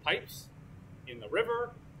pipes, in the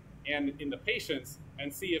river, and in the patients,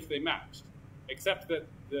 and see if they matched. Except that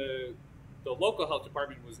the local health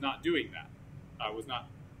department was not doing that, was not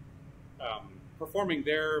performing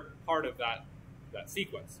their part of that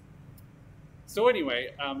sequence. So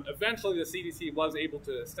anyway, eventually the CDC was able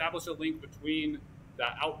to establish a link between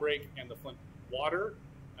that outbreak and the Flint water.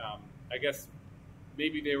 I guess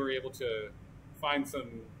maybe they were able to find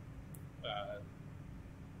some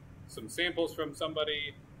samples from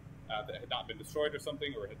somebody that had not been destroyed or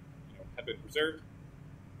something, or had been preserved.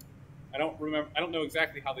 I don't remember. I don't know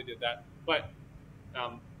exactly how they did that, but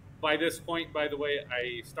by this point, by the way,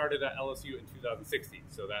 I started at LSU in 2016,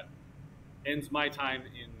 so that ends my time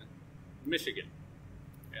in Michigan.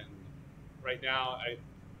 And right now,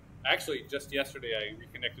 Actually, just yesterday, I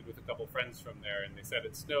reconnected with a couple friends from there, and they said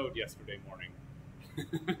it snowed yesterday morning.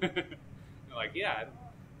 They're like, yeah, I'm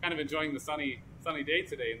kind of enjoying the sunny day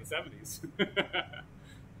today in the 70s.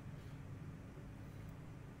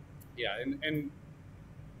 Yeah, and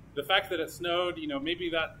the fact that it snowed, maybe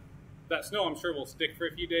that snow, I'm sure, will stick for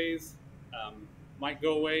a few days. Might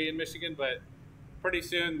go away in Michigan, but pretty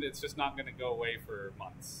soon it's just not going to go away for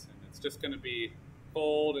months, and it's just going to be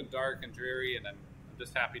cold and dark and dreary. And I'm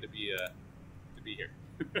just happy to be here.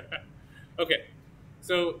 Okay,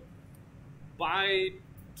 so by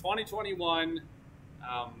 2021,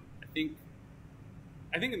 I think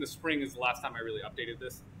in the spring is the last time I really updated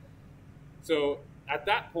this. So at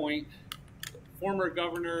that point, former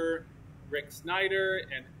Governor Rick Snyder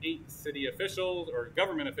and 8 city officials or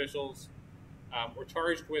government officials were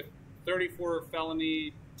charged with 34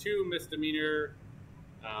 felony, 2 misdemeanor,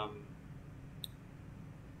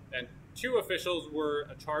 and 2 officials were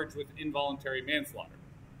charged with involuntary manslaughter.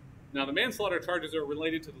 Now, the manslaughter charges are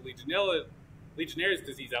related to the Legionnaire's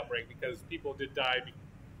disease outbreak because people did die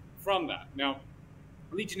from that. Now,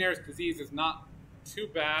 Legionnaire's disease is not too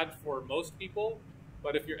bad for most people,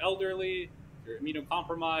 but if you're elderly, if you're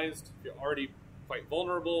immunocompromised, if you're already quite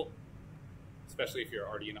vulnerable, especially if you're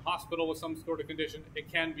already in a hospital with some sort of condition,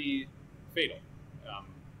 it can be fatal.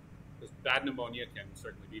 Because bad pneumonia can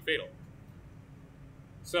certainly be fatal.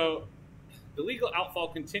 So the legal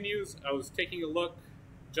outfall continues. I was taking a look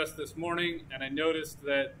just this morning, and I noticed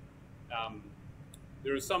that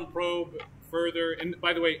there was some probe further. And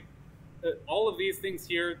by the way, all of these things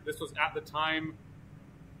here, this was at the time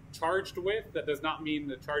charged with. That does not mean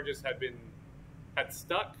the charges had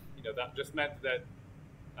stuck. That just meant that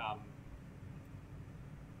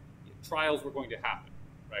trials were going to happen,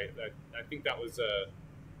 right? I think that was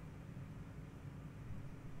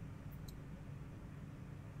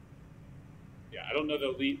I don't know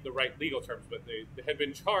the right legal terms, but they had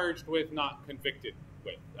been charged with, not convicted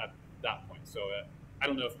with at that point. So I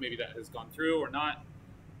don't know if maybe that has gone through or not.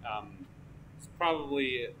 It's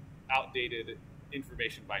probably outdated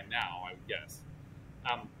information by now, I would guess.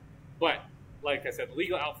 But like I said, the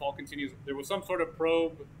legal outfall continues. There was some sort of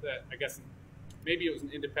probe that I guess maybe it was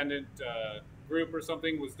an independent group or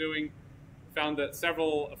something was doing, found that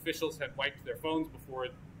several officials had wiped their phones before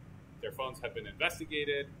their phones had been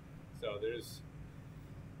investigated. So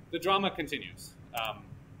the drama continues.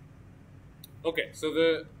 Okay, so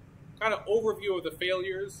the kind of overview of the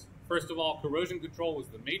failures. First of all, corrosion control was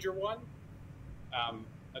the major one.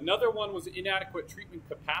 Another one was inadequate treatment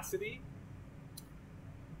capacity.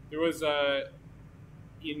 There was,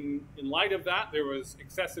 in light of that, there was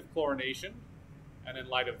excessive chlorination. And in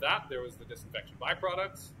light of that, there was the disinfection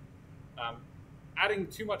byproducts. Adding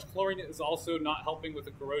too much chlorine is also not helping with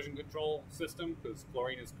the corrosion control system because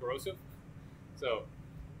chlorine is corrosive. So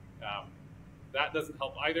that doesn't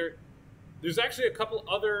help either. There's actually a couple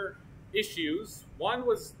other issues. One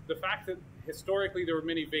was the fact that historically there were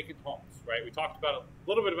many vacant homes, right? We talked about a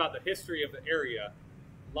little bit about the history of the area.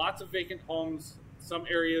 Lots of vacant homes. Some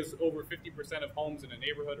areas, over 50% of homes in a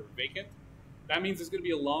neighborhood are vacant. That means it's going to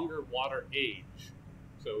be a longer water age.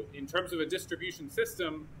 So in terms of a distribution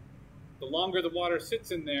system, the longer the water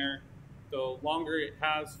sits in there, the longer it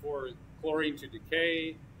has for chlorine to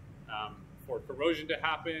decay, for corrosion to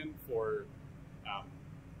happen, for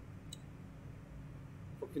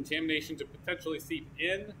contamination to potentially seep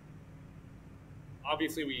in.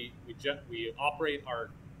 Obviously, we operate our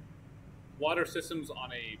water systems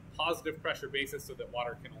on a positive pressure basis so that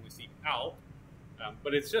water can only seep out,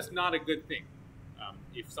 but it's just not a good thing.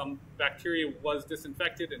 If some bacteria was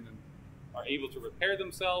disinfected and are able to repair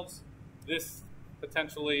themselves, this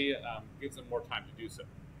potentially gives them more time to do so.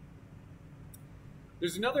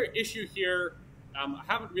 There's another issue here I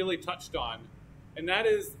haven't really touched on, and that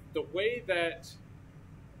is the way that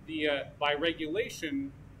by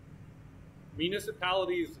regulation,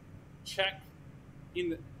 municipalities check in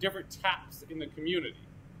the different taps in the community.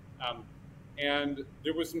 And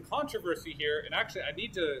there was some controversy here, and actually I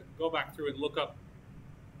need to go back through and look up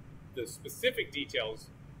the specific details.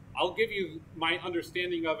 I'll give you my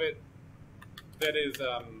understanding of it that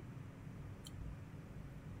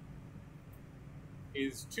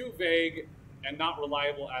is too vague and not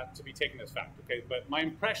reliable to be taken as fact, okay? But my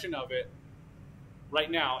impression of it right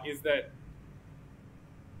now is that,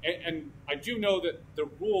 and I do know that the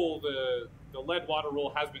rule, the lead water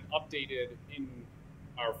rule has been updated in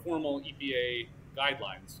our formal EPA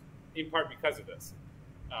guidelines, in part because of this.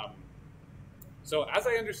 So as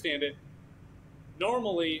I understand it,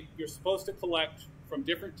 normally you're supposed to collect from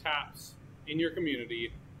different taps in your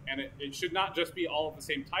community, and it should not just be all of the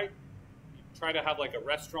same type. You try to have like a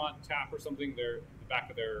restaurant tap or something. They're the back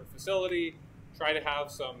of their facility, try to have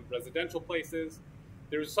some residential places.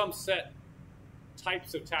 There's some set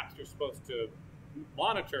types of taps you're supposed to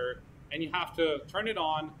monitor, and you have to turn it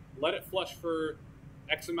on, let it flush for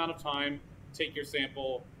X amount of time, take your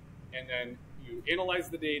sample, and then you analyze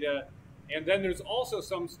the data. And then there's also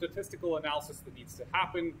some statistical analysis that needs to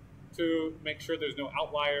happen to make sure there's no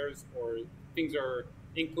outliers or things are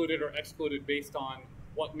included or excluded based on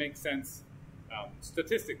what makes sense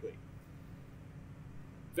statistically.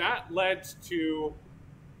 That led to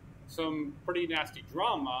some pretty nasty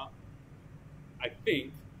drama, I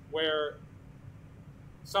think, where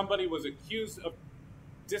somebody was accused of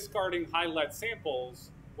discarding high lead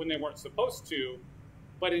samples when they weren't supposed to,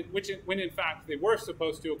 but when in fact they were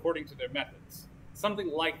supposed to according to their methods. Something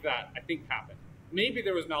like that, I think, happened. Maybe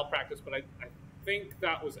there was malpractice, but I think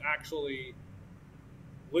that was actually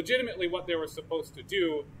legitimately what they were supposed to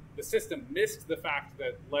do. The system missed the fact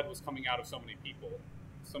that lead was coming out of so many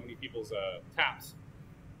people's taps.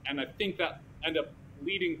 And I think that ended up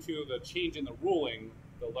leading to the change in the ruling,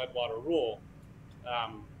 the lead water rule,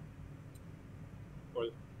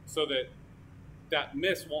 so that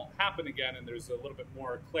miss won't happen again, and there's a little bit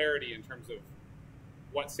more clarity in terms of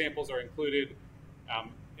what samples are included.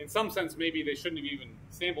 In some sense, maybe they shouldn't have even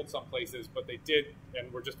sampled some places, but they did,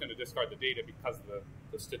 and we're just going to discard the data because of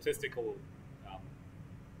the statistical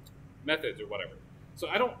methods or whatever. So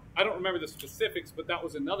I don't remember the specifics, but that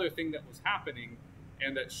was another thing that was happening,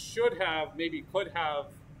 and that should have, maybe could have,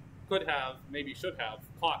 maybe should have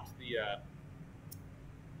caught the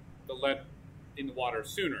lead in the water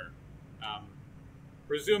sooner.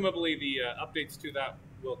 Presumably, the updates to that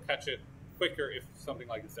will catch it quicker if something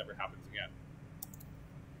like this ever happens again.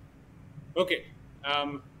 Okay,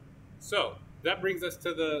 so that brings us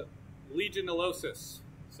to the legionellosis.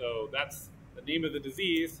 So that's the name of the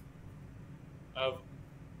disease of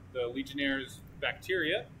the Legionnaire's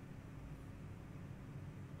bacteria.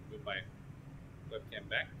 Move my webcam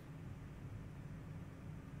back.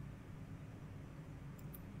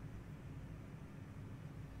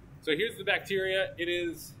 So here's the bacteria. It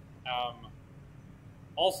is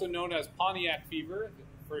also known as Pontiac fever,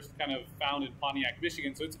 first kind of found in Pontiac,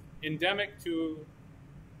 Michigan. So it's endemic to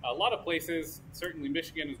a lot of places. Certainly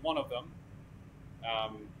Michigan is one of them.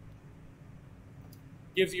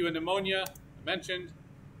 Gives you a pneumonia, I mentioned.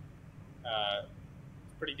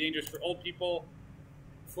 Pretty dangerous for old people.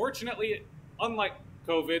 Fortunately, unlike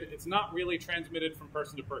COVID, it's not really transmitted from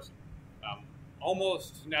person to person.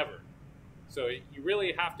 Almost never. So you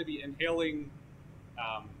really have to be inhaling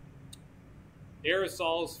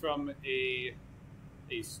aerosols from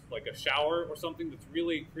like a shower or something that's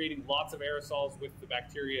really creating lots of aerosols with the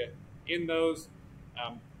bacteria in those.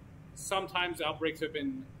 Sometimes outbreaks have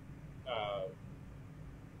been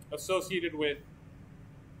associated with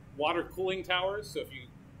water cooling towers. So if you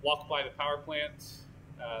walk by the power plant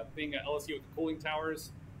thing at LSU with the cooling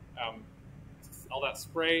towers, all that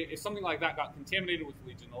spray, if something like that got contaminated with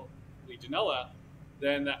Legionella,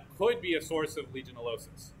 then that could be a source of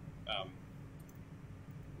legionellosis.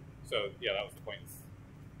 So yeah, that was the point.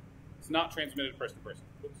 It's not transmitted person to person.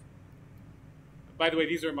 Oops. By the way,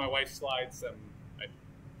 these are my wife's slides. I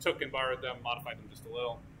took and borrowed them, modified them just a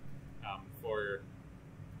little for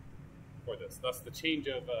this. Thus the change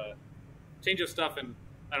of stuff. And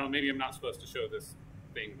I don't know, maybe I'm not supposed to show this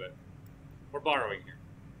thing, but we're borrowing here.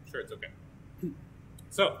 I'm sure it's okay.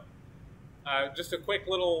 So just a quick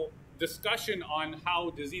little discussion on how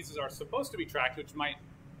diseases are supposed to be tracked, which might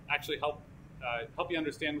actually help you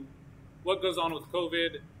understand what goes on with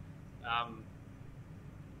COVID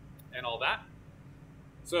and all that.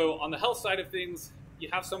 So on the health side of things, you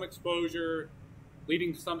have some exposure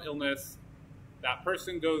leading to some illness. That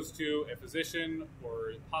person goes to a physician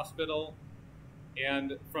or hospital,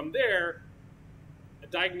 and from there, a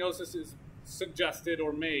diagnosis is suggested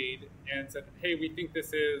or made and said, hey, we think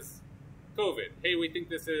this is COVID. Hey, we think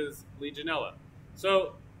this is Legionella.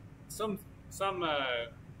 So some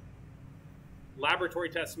laboratory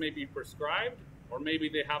tests may be prescribed, or maybe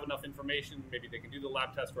they have enough information, maybe they can do the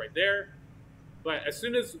lab test right there. But as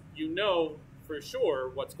soon as you know for sure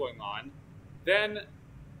what's going on, then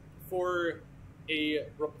for a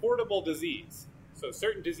reportable disease, so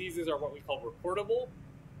certain diseases are what we call reportable.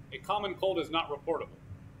 A common cold is not reportable.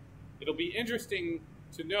 It'll be interesting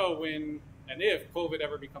to know when and if COVID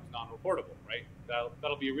ever becomes non-reportable, right?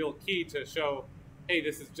 That'll be a real key to show, hey,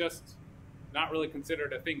 this is just not really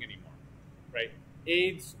considered a thing anymore, right?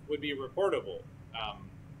 AIDS would be reportable.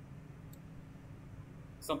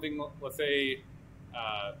 Something, let's say,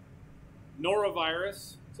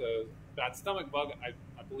 norovirus, it's a bad stomach bug, I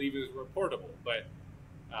believe is reportable, but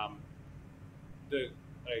the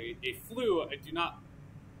a flu, I do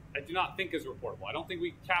not think is reportable. I don't think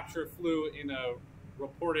we capture flu in a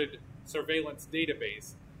reported surveillance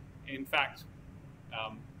database. In fact,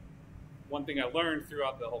 one thing I learned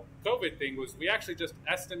throughout the whole COVID thing was we actually just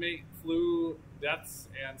estimate flu deaths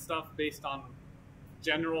and stuff based on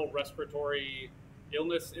general respiratory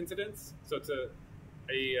illness incidence. So it's a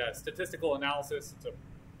statistical analysis. It's an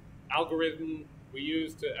algorithm we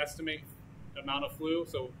use to estimate the amount of flu.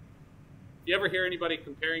 So if you ever hear anybody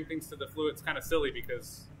comparing things to the flu, it's kind of silly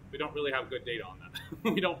because we don't really have good data on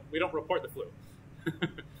that. we don't report the flu.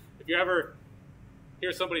 If you ever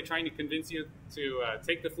hear somebody trying to convince you to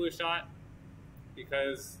take the flu shot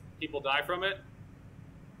because people die from it,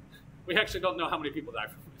 we actually don't know how many people die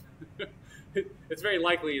from it. It's very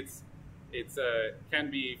likely it's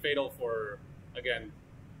can be fatal for, again,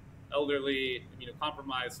 elderly,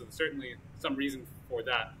 immunocompromised. So there's certainly some reason for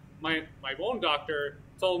that. My own doctor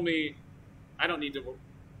told me I don't need to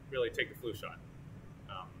really take the flu shot.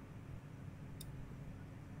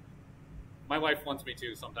 My wife wants me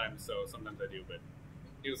to sometimes, so sometimes I do, but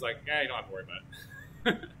he was like, you don't have to worry about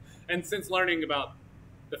it. And since learning about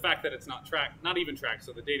the fact that it's not even tracked,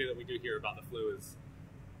 so the data that we do hear about the flu is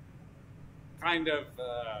kind of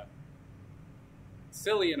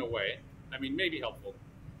silly in a way. I mean, maybe helpful.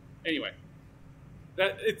 Anyway,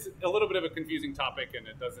 it's a little bit of a confusing topic, and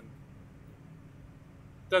it doesn't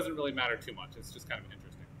really matter too much. It's just kind of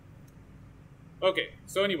interesting. Okay,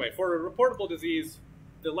 so anyway, for a reportable disease,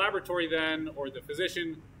 the laboratory then, or the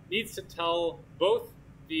physician, needs to tell both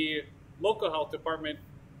the local health department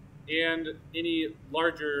and any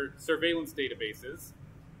larger surveillance databases.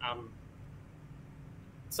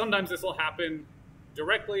 Sometimes this will happen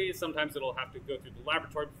directly, sometimes it'll have to go through the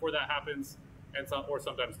laboratory before that happens, or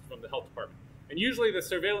sometimes from the health department. And usually the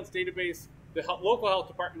surveillance database, the local health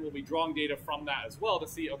department will be drawing data from that as well to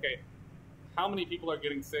see, okay, how many people are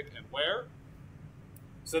getting sick and where,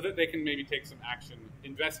 so that they can maybe take some action,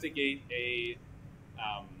 investigate an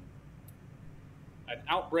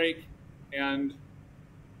outbreak, and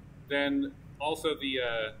then also the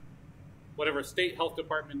whatever state health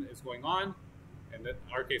department is going on, and in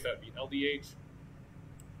our case that would be LDH,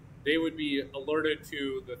 they would be alerted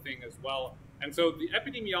to the thing as well. And so the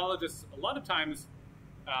epidemiologists, a lot of times,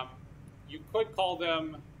 you could call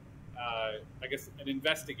them, I guess, an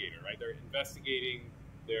investigator, right? They're investigating,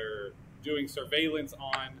 they're doing surveillance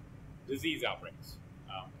on disease outbreaks.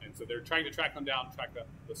 And so they're trying to track them down, track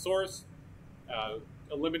the source,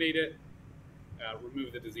 eliminate it,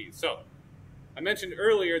 remove the disease. So I mentioned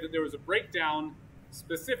earlier that there was a breakdown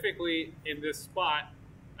specifically in this spot,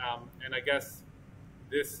 and I guess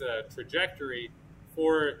this trajectory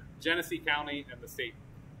for Genesee County and the state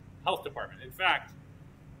health department. In fact,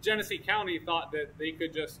 Genesee County thought that they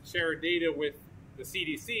could just share data with the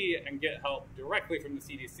CDC and get help directly from the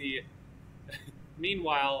CDC.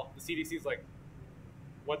 Meanwhile, the CDC is like,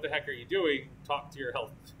 what the heck are you doing? Talk to your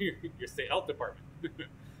state health department.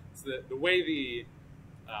 So the way the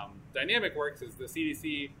dynamic works is the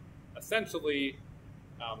CDC essentially,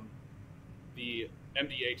 the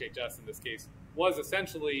MDHHS in this case, was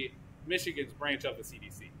essentially Michigan's branch of the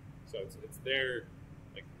CDC. So it's their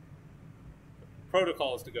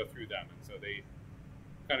protocols to go through them, and so they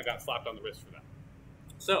kind of got slapped on the wrist for that.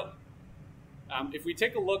 So if we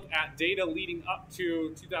take a look at data leading up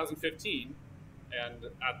to 2015, and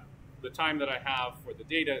at the time that I have for the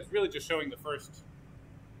data is really just showing the first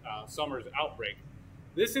summer's outbreak.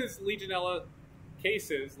 This is Legionella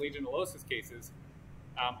cases, Legionellosis cases,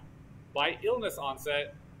 by illness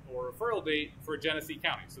onset or referral date for Genesee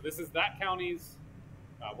County. So this is that county's,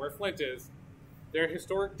 where Flint is, their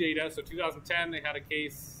historic data. So 2010, they had a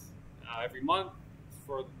case every month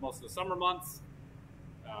for most of the summer months,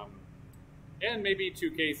 and maybe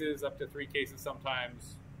 2 cases, up to 3 cases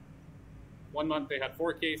sometimes. One month they had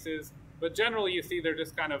 4 cases, but generally you see they're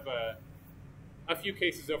just kind of a few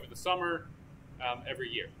cases over the summer every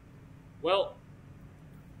year. Well,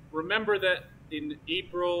 remember that in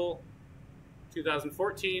April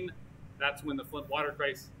 2014, that's when the Flint water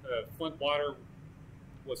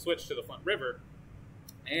was switched to the Flint River,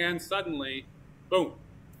 and suddenly, boom,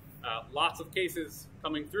 lots of cases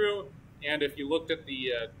coming through. And if you looked at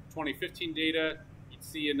the 2015 data, you'd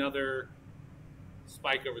see another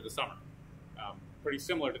spike over the summer, pretty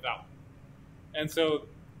similar to that one. And so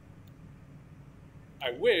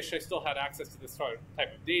I wish I still had access to this type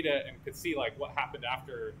of data and could see like what happened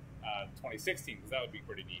after 2016, because that would be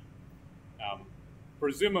pretty neat.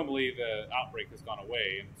 Presumably the outbreak has gone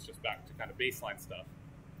away and it's just back to kind of baseline stuff.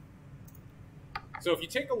 So if you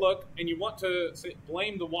take a look and you want to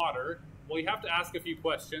blame the water, well, you have to ask a few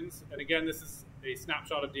questions. And again, this is a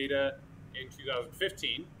snapshot of data in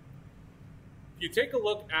 2015. If you take a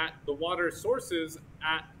look at the water sources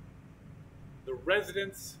at the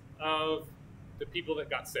residence of the people that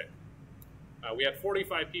got sick, we had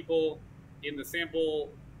 45 people in the sample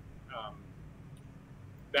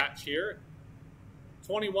batch here.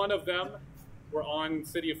 21 of them were on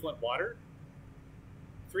City of Flint water.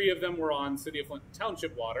 3 of them were on City of Flint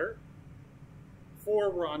Township water. 4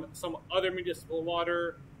 were on some other municipal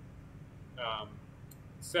water.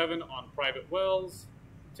 7 on private wells.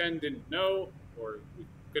 10 didn't know, or we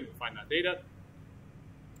couldn't find that data.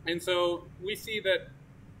 And so we see that,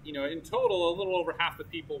 you know, in total, a little over half the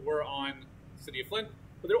people were on City of Flint,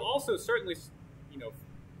 but there were also certainly, you know,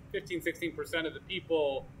 15, 16% of the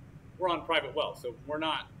people were on private wells. So we're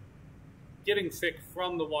not getting sick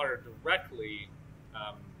from the water directly,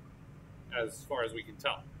 as far as we can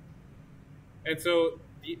tell. And so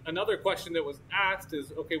another question that was asked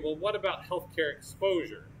is, okay, well, what about healthcare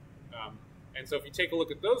exposure? And so if you take a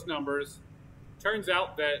look at those numbers, turns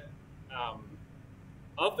out that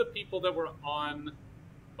of the people that were on,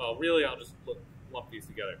 well, really, I'll just lump these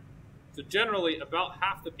together. So generally, about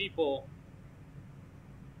half the people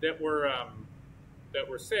that were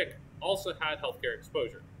sick also had healthcare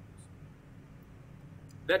exposure.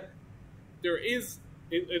 That there is,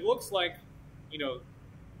 it looks like, you know,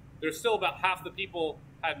 there's still about half the people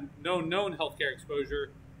had no known healthcare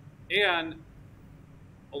exposure, and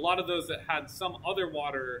a lot of those that had some other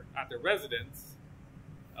water at their residence,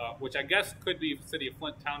 which I guess could be City of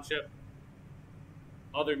Flint Township,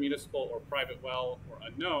 other municipal or private well, or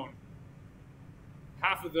unknown,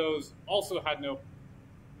 half of those also had no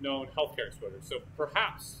known healthcare exposure. So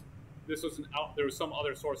perhaps this was there was some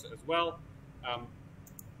other source as well.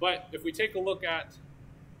 But if we take a look at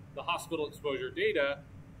the hospital exposure data,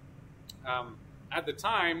 at the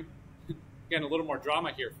time, again, a little more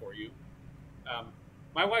drama here for you.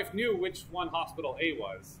 My wife knew which one Hospital A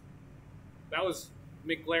was. That was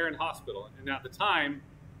McLaren Hospital. And at the time,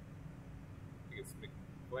 I think it's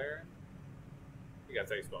McLaren? I think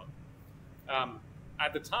that's how you spell it.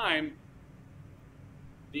 At the time,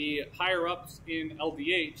 the higher-ups in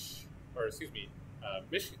LDH, or excuse me,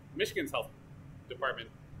 Michigan's health department,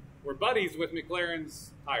 were buddies with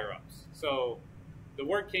McLaren's higher-ups. So the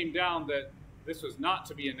word came down that this was not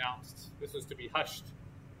to be announced. This was to be hushed.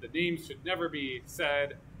 The names should never be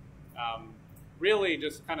said. Really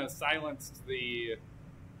just kind of silenced the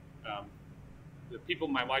people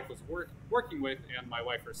my wife was working with, and my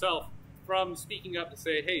wife herself, from speaking up to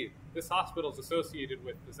say, hey, this hospital is associated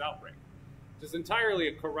with this outbreak. Which is entirely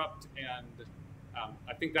a corrupt, and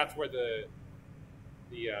I think that's where the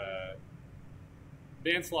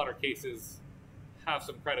manslaughter cases have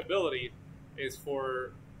some credibility, is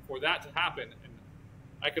for that to happen. And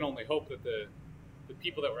I can only hope that the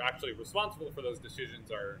people that were actually responsible for those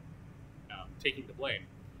decisions are taking the blame.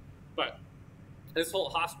 But this whole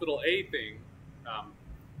Hospital A thing,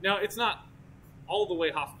 now it's not all the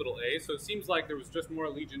way Hospital A, so it seems like there was just more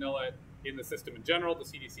Legionella in the system in general. The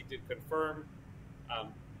CDC did confirm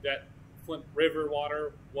that Flint River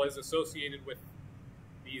water was associated with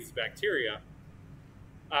these bacteria,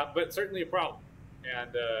 but certainly a problem.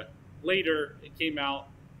 And later it came out,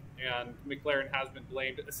 and McLaren has been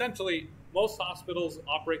blamed. Essentially, most hospitals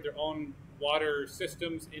operate their own water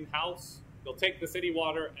systems in-house. They'll take the city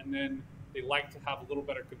water, and then they like to have a little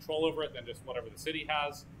better control over it than just whatever the city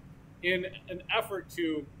has, in an effort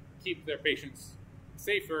to keep their patients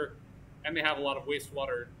safer, and they have a lot of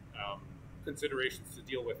wastewater considerations to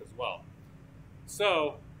deal with as well.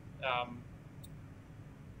 So,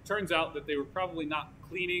 turns out that they were probably not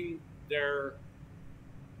cleaning their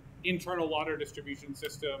internal water distribution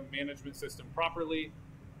system, management system properly.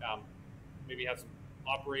 Maybe had some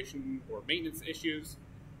operation or maintenance issues,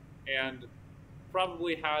 and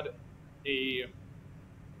probably had a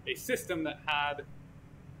system that had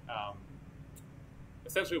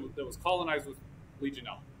essentially that was colonized with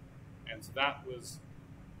Legionella, and so that was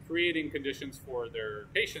creating conditions for their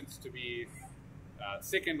patients to be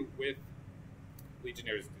sickened with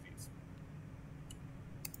Legionnaire's disease.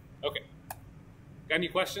 Okay, got any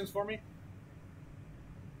questions for me?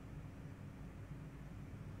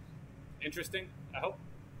 Interesting, I hope.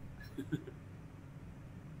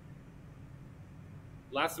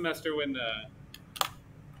 Last semester, when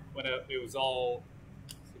it was all,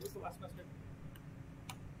 was the last semester?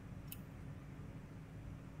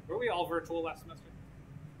 Were we all virtual last semester?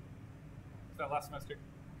 Was that last semester?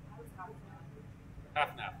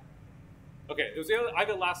 Half and half. Okay, it was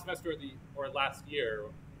either last semester or last year.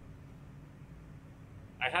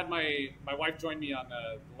 I had my wife join me on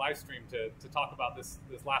the live stream to talk about this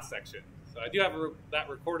last section. So I do have that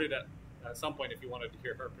recorded at some point if you wanted to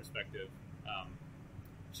hear her perspective.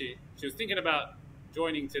 She was thinking about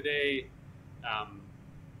joining today,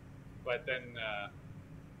 but then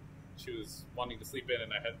she was wanting to sleep in,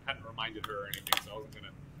 and I hadn't reminded her or anything, so I wasn't going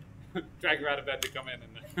to drag her out of bed to come in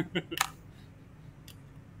and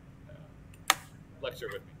lecture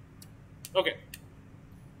with me. Okay.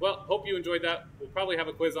 Well, hope you enjoyed that. We'll probably have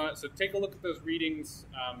a quiz on it, so take a look at those readings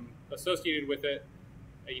associated with it.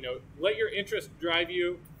 Let your interest drive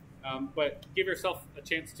you, but give yourself a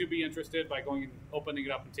chance to be interested by going and opening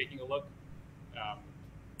it up and taking a look.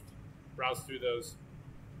 Browse through those.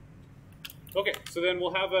 Okay, so then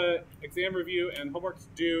we'll have an exam review and homework's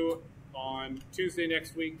due on Tuesday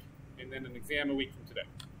next week, and then an exam a week from today.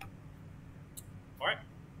 All right,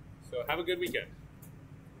 so have a good weekend.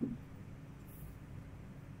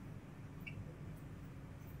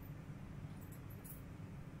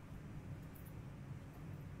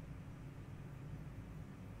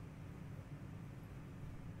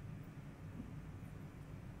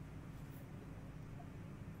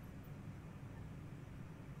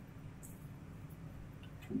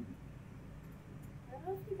 I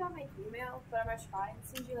don't know if you got my email, but I'm gonna try and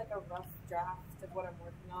send you like a rough draft of what I'm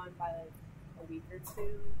working on by like a week or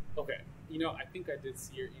two. Okay. I think I did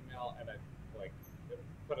see your email, and I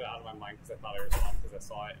put it out of my mind because I thought I responded because I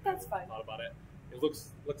saw it. And That's I fine. Thought about it. It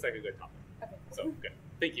looks like a good topic. Okay. So good.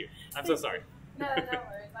 Thank you. I'm so sorry. No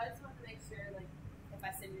worries. I just wanted to make sure, like, if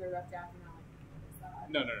I send you a rough draft, you're not like, what is that?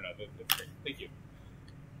 No. That's great. Thank you.